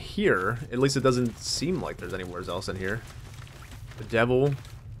else in here. At least it doesn't seem like there's anywhere else in here. The devil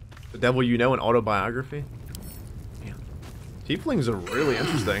you know, an autobiography. Damn. Tieflings are really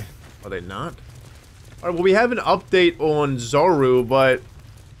interesting. Are they not? Alright, well, we have an update on Zoru, but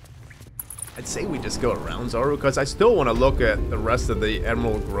I'd say we just go around Zoru, because I still want to look at the rest of the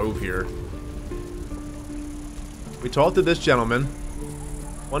Emerald Grove here. We talked to this gentleman.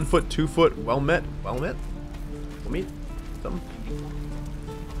 1 foot, 2 foot, well met? Well met? We'll meet? Something?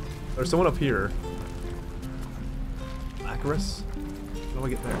 There's someone up here. Lacaris? How do I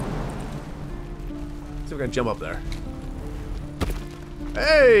get there? Let's see if we can jump up there.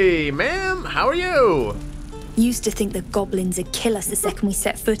 Hey, ma'am! How are you? Used to think the goblins would kill us the second we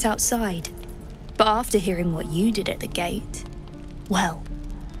set foot outside. But after hearing what you did at the gate, well,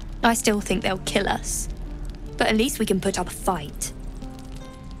 I still think they'll kill us. But at least we can put up a fight.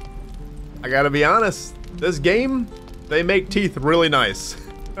 I gotta be honest, this game, they make teeth really nice.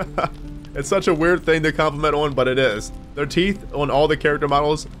 It's such a weird thing to compliment on, but it is. Their teeth on all the character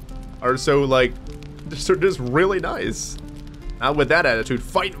models are so, like, just really nice. Now with that attitude,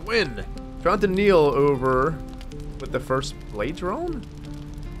 fight and win! Trying to kneel over with the first blade drone?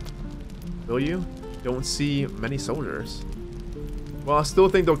 Will you? Don't see many soldiers. Well, I still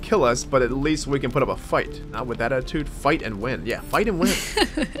think they'll kill us, but at least we can put up a fight. Not with that attitude, fight and win. Yeah, fight and win.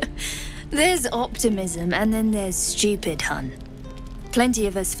 There's optimism, and then there's stupid, hun. Plenty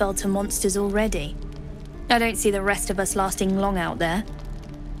of us fell to monsters already. I don't see the rest of us lasting long out there.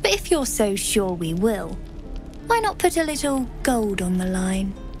 But if you're so sure we will, why not put a little gold on the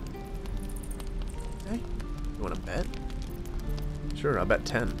line? Okay. You want to bet? Sure, I'll bet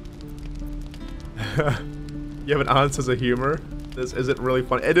 10. You have an odd sense of humor? This isn't really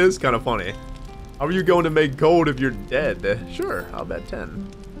funny. It is kind of funny. How are you going to make gold if you're dead? Sure, I'll bet 10.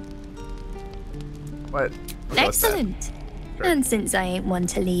 What? Excellent. Sure. And since I ain't one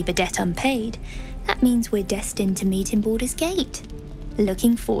to leave a debt unpaid, that means we're destined to meet in Baldur's Gate.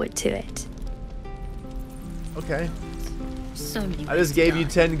 Looking forward to it. Okay. So many I just gave you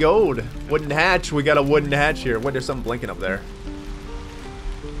 10 gold. Wooden hatch. We got a wooden hatch here. What? There's something blinking up there.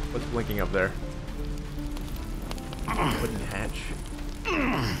 What's blinking up there? Wooden hatch.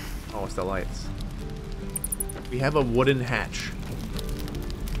 Oh, it's the lights. We have a wooden hatch.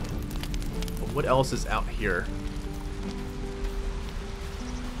 But what else is out here?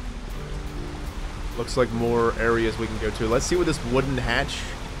 Looks like more areas we can go to. Let's see what this wooden hatch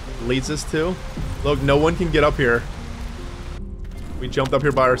leads us to. Look, no one can get up here. We jumped up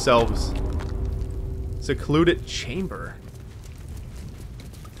here by ourselves. Secluded chamber.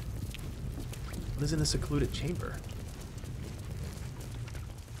 What is in a secluded chamber?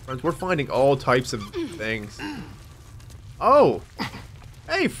 Friends, we're finding all types of things. Oh!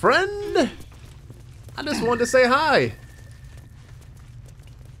 Hey, friend! I just wanted to say hi.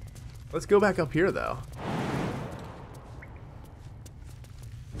 Let's go back up here, though.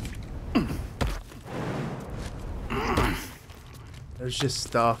 There's just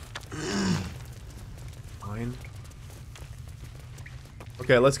stuff. Fine.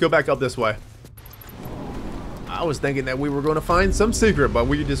 Okay, let's go back up this way. I was thinking that we were going to find some secret, but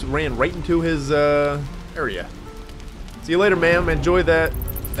we just ran right into his area. See you later, ma'am. Enjoy that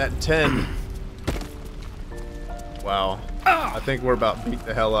 10. Wow. I think we're about beat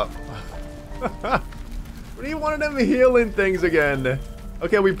the hell up. What do you want them healing things again?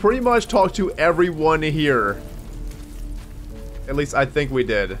 Okay, we pretty much talked to everyone here. At least I think we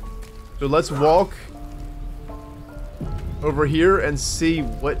did. So let's walk over here and see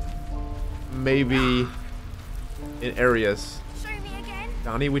what maybe in areas.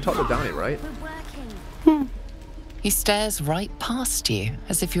 Donnie, we talked to Donnie, right? He stares right past you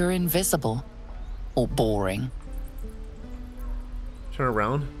as if you're invisible or boring. Turn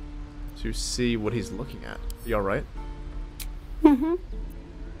around to see what he's looking at. You alright? Mm-hmm.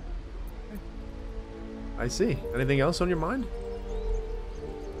 I see. Anything else on your mind?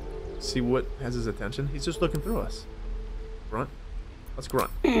 See what has his attention? He's just looking through us. Grunt. Let's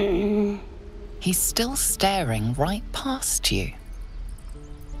grunt. He's still staring right past you.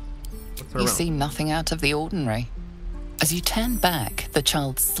 You see nothing out of the ordinary. As you turn back, the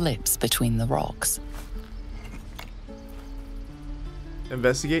child slips between the rocks.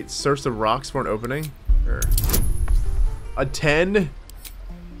 Investigate. Search the rocks for an opening. Sure. A 10?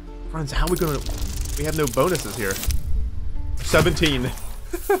 Friends, how are we gonna... We have no bonuses here. 17.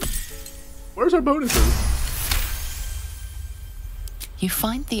 Where's our bonuses? You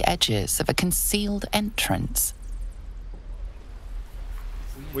find the edges of a concealed entrance.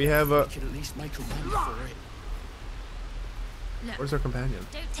 We have a... Could at least make a run for it. Where's our companion?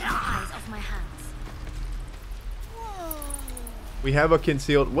 Don't take your eyes off my hands. We have a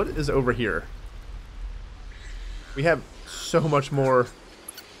concealed... What is over here? We have so much more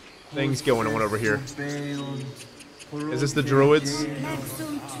things going on over here. Is this the Druids?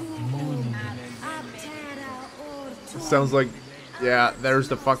 It sounds like... Yeah, there's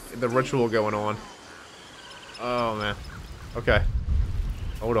the ritual going on. Oh, man. Okay.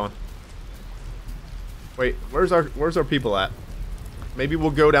 Hold on. Wait, where's our people at? Maybe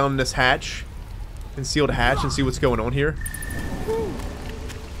we'll go down this hatch. Concealed hatch and see what's going on here.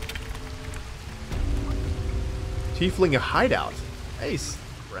 Tiefling a hideout. Hey,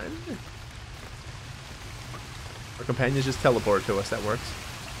 friend. Our companions just teleport to us. That works.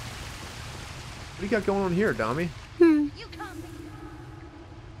 What do you got going on here, Dami?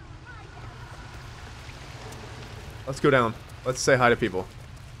 Let's go down. Let's say hi to people.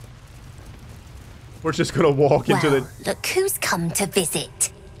 We're just gonna walk into the... Look who's come to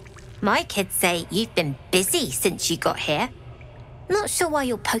visit. My kids say you've been busy since you got here. Not sure why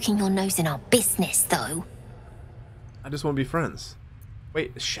you're poking your nose in our business, though. I just want to be friends.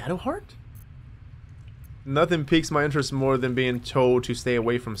 Wait, Shadowheart? Nothing piques my interest more than being told to stay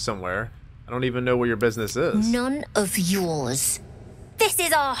away from somewhere. I don't even know where your business is. None of yours. This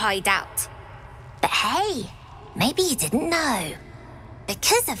is our hideout. But hey, maybe you didn't know.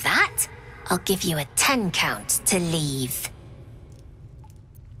 Because of that, I'll give you a 10 count to leave.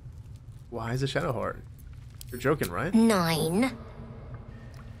 Why is it Shadowheart? You're joking, right? 9.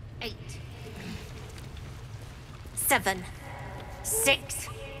 8. 7. 6.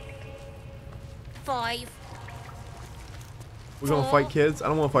 5. We're gonna fight kids? I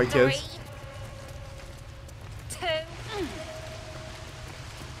don't want to fight kids. 2.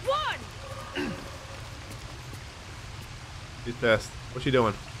 1. She's pissed. What's she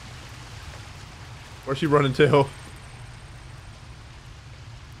doing? Where's she running to?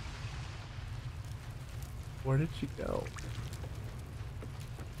 Where did she go?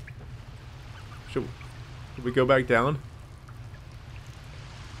 Should we go back down?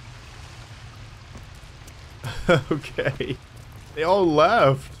 Okay. They all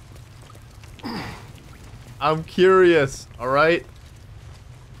left. I'm curious, alright?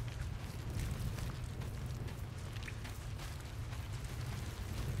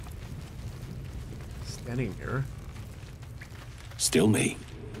 Standing here. Still me,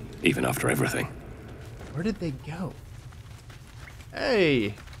 even after everything. Where did they go?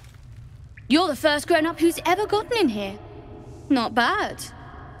 Hey! You're the first grown-up who's ever gotten in here. Not bad.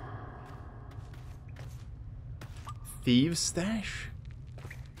 Thieves' stash?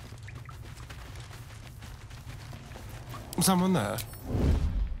 Someone there.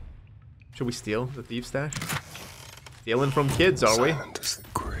 Should we steal the thief stash? Stealing from kids, are we? Silent as the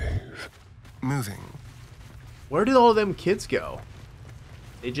grave. Moving. Where did all them kids go?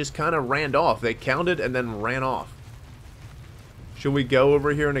 They just kind of ran off. They counted and then ran off. Should we go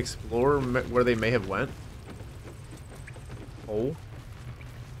over here and explore where they may have went? Oh.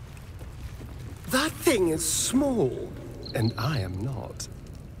 That thing is small, and I am not.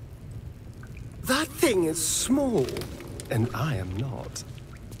 That thing is small, and I am not.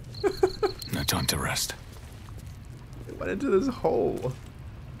 No time to rest. They went into this hole.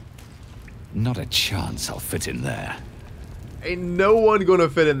 Not a chance I'll fit in there. Ain't no one gonna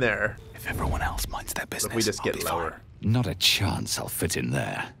fit in there. If everyone else minds their business, if we just get lower. Not a chance I'll fit in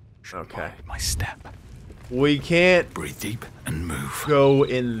there. Okay. My step. We can't breathe deep and move. Go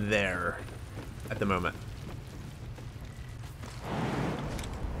in there at the moment.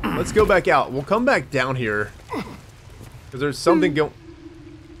 Let's go back out. We'll come back down here because there's something going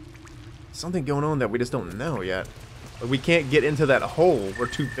on that we just don't know yet. Like, we can't get into that hole. We're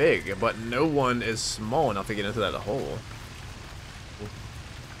too big, but no one is small enough to get into that hole.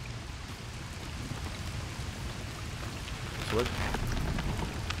 What?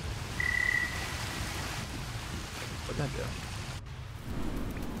 What'd that do?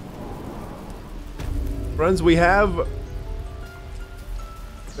 Friends, we have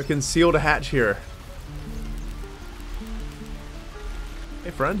a concealed hatch here.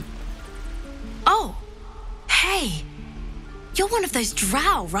 Hey, friend. Oh, hey. You're one of those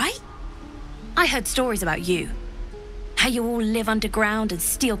drow, right? I heard stories about you. How you all live underground and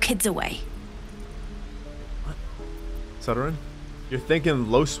steal kids away. Seldarine, you're thinking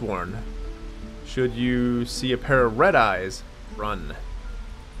Lowsworn. Should you see a pair of red eyes, run.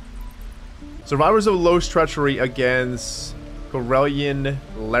 Survivors of Low's treachery against Corellian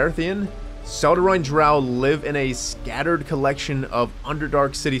Larian Studios Drow live in a scattered collection of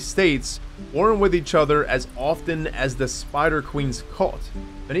Underdark city-states, warring with each other as often as the Spider Queen's cult.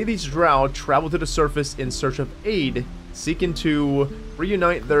 Many of these Drow travel to the surface in search of aid, seeking to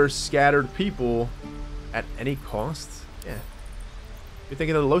reunite their scattered people at any cost. Yeah. You're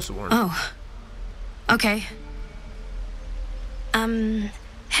thinking of the Lowsworn. Oh. Okay.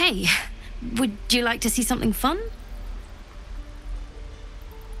 Hey. Would you like to see something fun?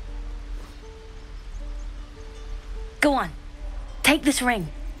 Go on. Take this ring.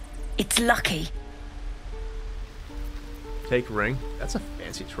 It's lucky. Take ring? That's a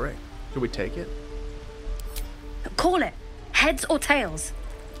fancy trick. Should we take it? Call it. Heads or tails?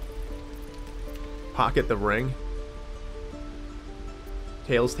 Pocket the ring.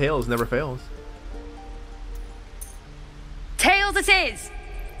 Tails, tails, never fails. Tails it is!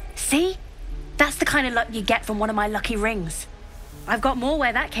 See? That's the kind of luck you get from one of my lucky rings. I've got more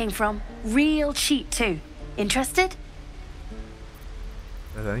where that came from. Real cheap, too. Interested?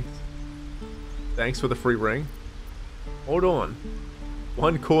 Thanks. Thanks for the free ring. Hold on.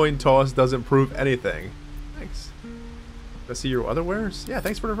 One coin toss doesn't prove anything. Thanks. Let's see your other wares? Yeah,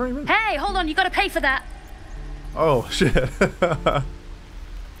 thanks for the free ring. Hey, hold on, you gotta pay for that. Oh, shit.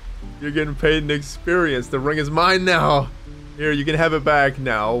 You're getting paid in experience. The ring is mine now. Here, you can have it back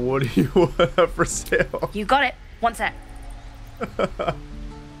now. What do you want for sale? You got it. One sec.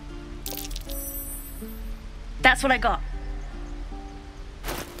 That's what I got.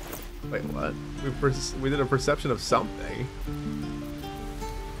 Wait, what? We did a perception of something.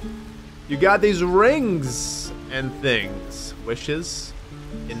 You got these rings and things. Wishes.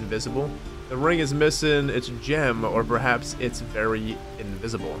 Invisible. The ring is missing its gem, or perhaps it's very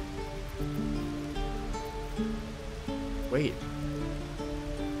invisible. Wait.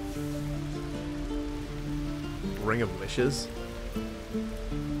 Ring of wishes?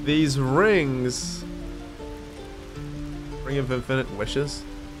 These rings... Ring of infinite wishes?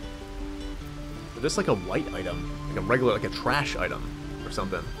 They're just like a white item. Like a regular, like a trash item or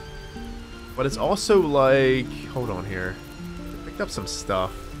something. But it's also like... Hold on here. I picked up some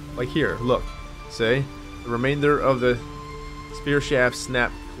stuff. Like here, look. See? The remainder of the spear shaft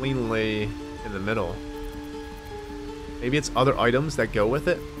snapped cleanly in the middle. Maybe it's other items that go with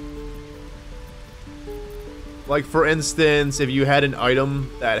it? Like, for instance, if you had an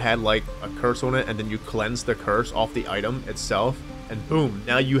item that had, like, a curse on it, and then you cleanse the curse off the item itself, and boom,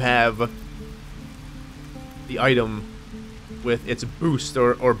 now you have the item with its boost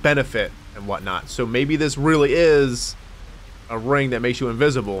or benefit and whatnot. So maybe this really is a ring that makes you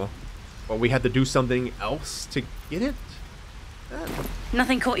invisible, but we had to do something else to get it?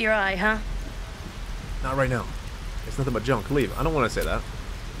 Nothing caught your eye, huh? Not right now. It's nothing but junk. Leave. I don't want to say that.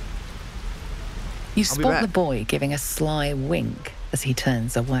 You spot the boy giving a sly wink as he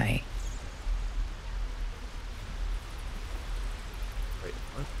turns away.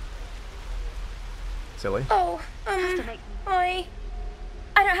 silly. Oh, I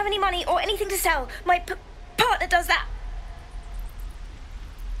don't have any money or anything to sell. My partner does that.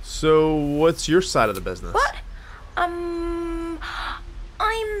 So, what's your side of the business? What? I'm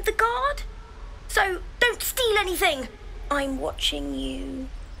the guard. So, don't steal anything. I'm watching you.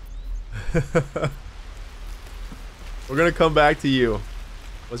 We're gonna come back to you.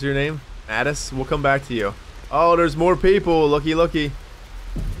 What's your name? Addis? We'll come back to you. Oh, there's more people. Looky, looky.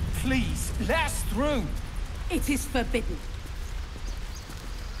 Please, let us through. It is forbidden.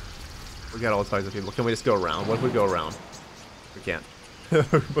 We got all types of people. Can we just go around? What if we go around? We can't. We're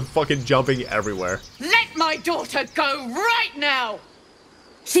fucking jumping everywhere. Let my daughter go right now!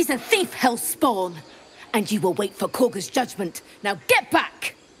 She's a thief, hellspawn. And you will wait for Korga's judgment. Now get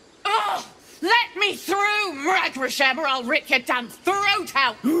back! Oh! Let me through, Ragrasham, or I'll rip your damn throat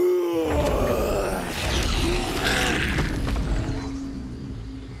out!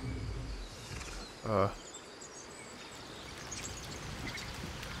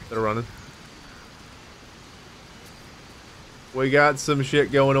 They're running. We got some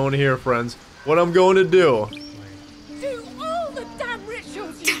shit going on here, friends. What I'm going to do. Do all the damn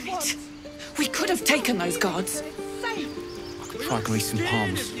rituals you want! We could have taken those guards. Try greasing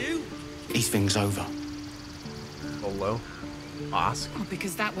palms. These things over. Hello. Bosk. Oh,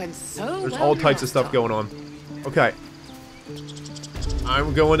 because that went so There's well all types of stuff going on. Okay.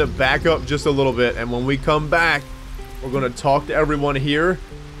 I'm going to back up just a little bit, and when we come back, we're going to talk to everyone here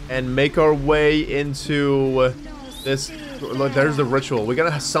and make our way into this. Look, there's the ritual. We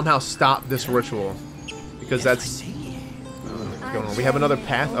gotta somehow stop this ritual because that's going on. We have another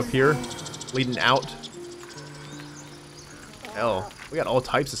path up here leading out. Hell, we got all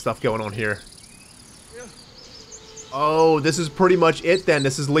types of stuff going on here. Oh, this is pretty much it then.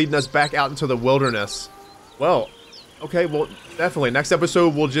 This is leading us back out into the wilderness. Well, okay, well, definitely. Next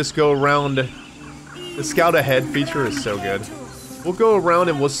episode, we'll just go around. The Scout Ahead feature is so good. We'll go around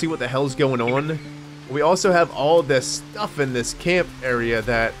and we'll see what the hell's going on. We also have all this stuff in this camp area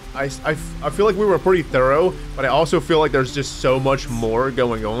that I feel like we were pretty thorough, but I also feel like there's just so much more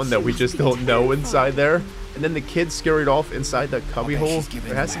going on that we just don't know inside there. And then the kids scurried off inside the cubbyhole.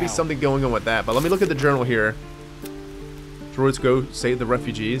 There has to be something going on with that. But let me look at the journal here. Druids go save the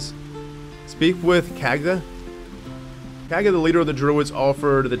refugees. Speak with Kagda. Kagda, the leader of the Druids,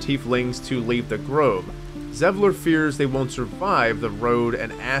 offered the tieflings to leave the grove. Zevlor fears they won't survive the road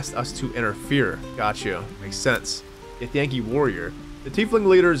and asked us to interfere. Gotcha. Makes sense. Yankee warrior. The tiefling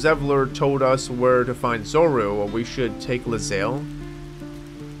leader Zevlor told us where to find Zoru, or we should take Lae'zel.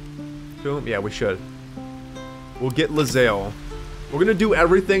 Yeah, we should. We'll get Lae'zel. We're gonna do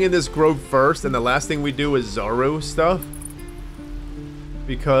everything in this grove first, and the last thing we do is Zoru stuff.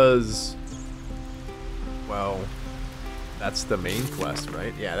 Because, well, that's the main quest,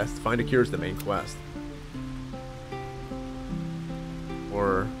 right? Yeah, that's Find a Cure is the main quest.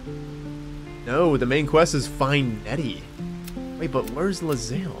 Or, no, the main quest is Find Nettie. Wait, but where's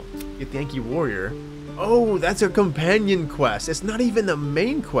Lae'zel? Get the Yankee Warrior. Oh, that's a companion quest. It's not even the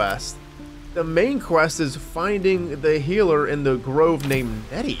main quest. The main quest is finding the healer in the grove named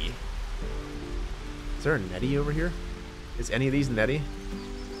Nettie. Is there a Nettie over here? Is any of these Nettie?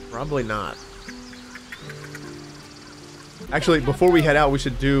 Probably not. Actually, before we head out, we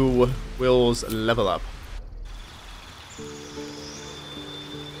should do Will's level up.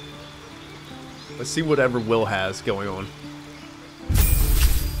 Let's see whatever Will has going on.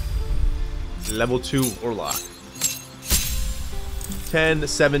 Level 2 Orlok. 10,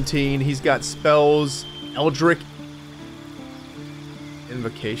 17. He's got spells. Eldritch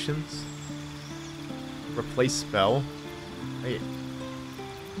Invocations. Replace spell. Wait.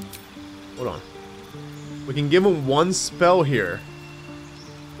 Hold on. We can give him one spell here.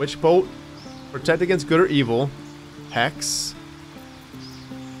 Witch Bolt. Protect against good or evil. Hex.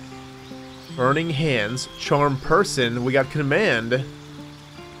 Burning Hands, Charm Person, we got Command.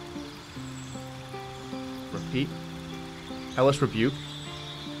 Repeat. Hellish Rebuke.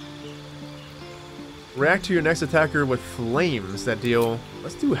 React to your next attacker with flames that deal...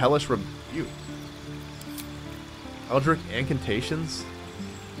 Let's do Hellish Rebuke. Eldritch Incantations.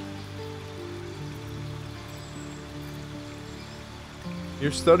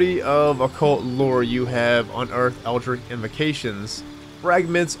 Your study of occult lore, you have unearthed Eldritch Invocations.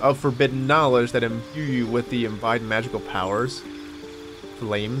 Fragments of forbidden knowledge that imbue you with the imbibed magical powers.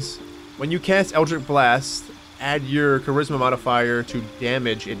 Flames. When you cast Eldritch Blast, add your charisma modifier to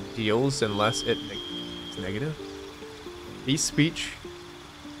damage it deals unless it's negative. Beast Speech.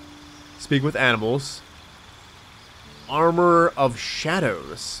 Speak with animals. Armor of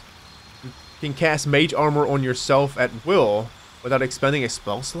Shadows. You can cast Mage Armor on yourself at will without expending a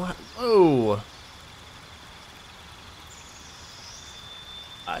spell slot. Whoa.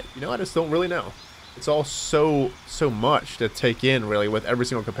 You know, I just don't really know. It's all so much to take in, really, with every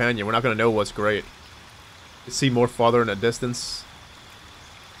single companion. We're not going to know what's great. You see more farther in the distance.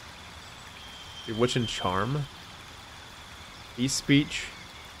 Bewitching Charm. Beast Speech.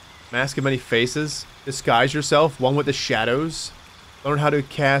 Mask of Many Faces. Disguise Yourself. One with the Shadows. Learn how to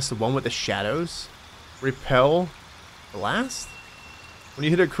cast One with the Shadows. Repel. Blast? When you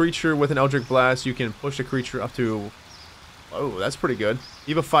hit a creature with an Eldritch Blast, you can push a creature up to... Whoa, that's pretty good.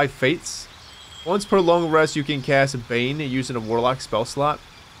 Eva 5 Fates. Once per long rest, you can cast Bane using a Warlock spell slot.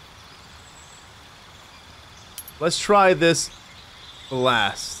 Let's try this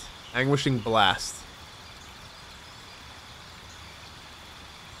Blast. Anguishing Blast.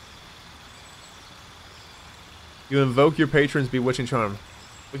 You invoke your patron's Bewitching Charm.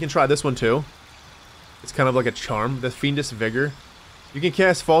 We can try this one too. It's kind of like a charm. The Fiendish Vigor. You can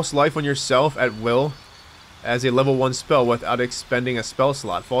cast False Life on yourself at will as a level 1 spell without expending a spell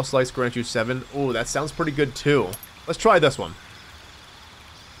slot. False Life grants you 7. Oh, that sounds pretty good too. Let's try this one.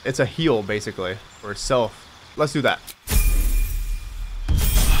 It's a heal, basically, for itself. Let's do that.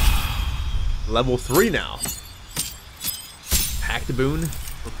 Level 3 now. Pact Boon.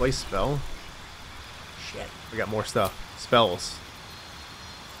 Replace spell. Shit, we got more stuff. Spells.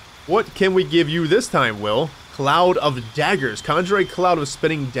 What can we give you this time, Will? Cloud of Daggers. Conjure a cloud of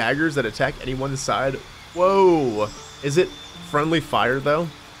spinning daggers that attack anyone inside. Whoa. Is it friendly fire, though?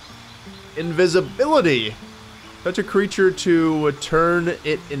 Invisibility. Touch a creature to turn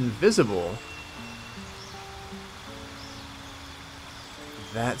it invisible.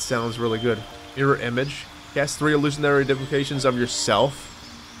 That sounds really good. Mirror Image. Cast 3 illusionary duplications of yourself.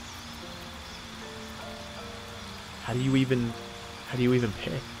 How do you even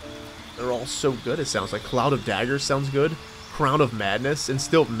pick? They're all so good, it sounds like. Cloud of Daggers sounds good. Crown of Madness.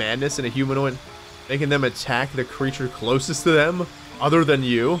 Instill madness in a humanoid, making them attack the creature closest to them, other than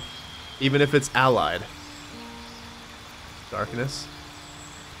you, even if it's allied. Darkness.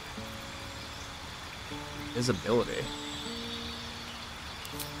 Invisibility.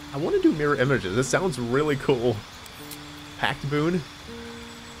 I want to do mirror images. This sounds really cool. Pact Boon.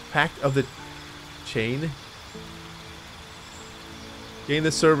 Pact of the Chain. Gain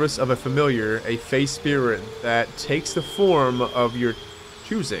the service of a familiar, a fey spirit that takes the form of your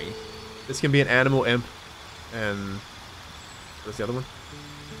choosing. This can be an animal, imp, and what's the other one?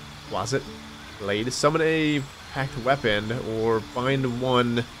 Closet Blade. Summon a packed weapon or bind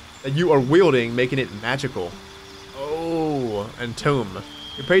one that you are wielding, making it magical. Oh, and Tome.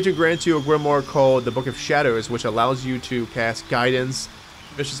 Your patron grants you a grimoire called the Book of Shadows, which allows you to cast Guidance,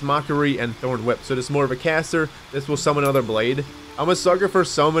 Vicious Mockery, and Thorn Whip. So this is more of a caster. This will summon another blade. I'm a sucker for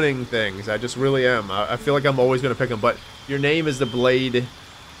summoning things. I just really am. I feel like I'm always going to pick them. But your name is the Blade,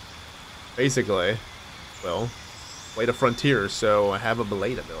 basically. Well, Blade of Frontier, so I have a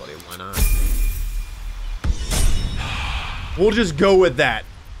blade ability. Why not? We'll just go with that.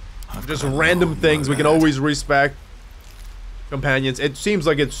 Just random things we can always respec. Companions. It seems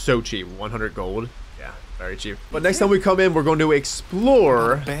like it's so cheap. 100 gold. Yeah, very cheap. But next time we come in, we're going to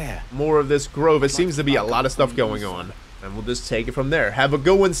explore more of this grove. It seems to be a lot of stuff going on. And we'll just take it from there. Have a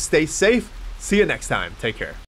good one. Stay safe. See you next time. Take care.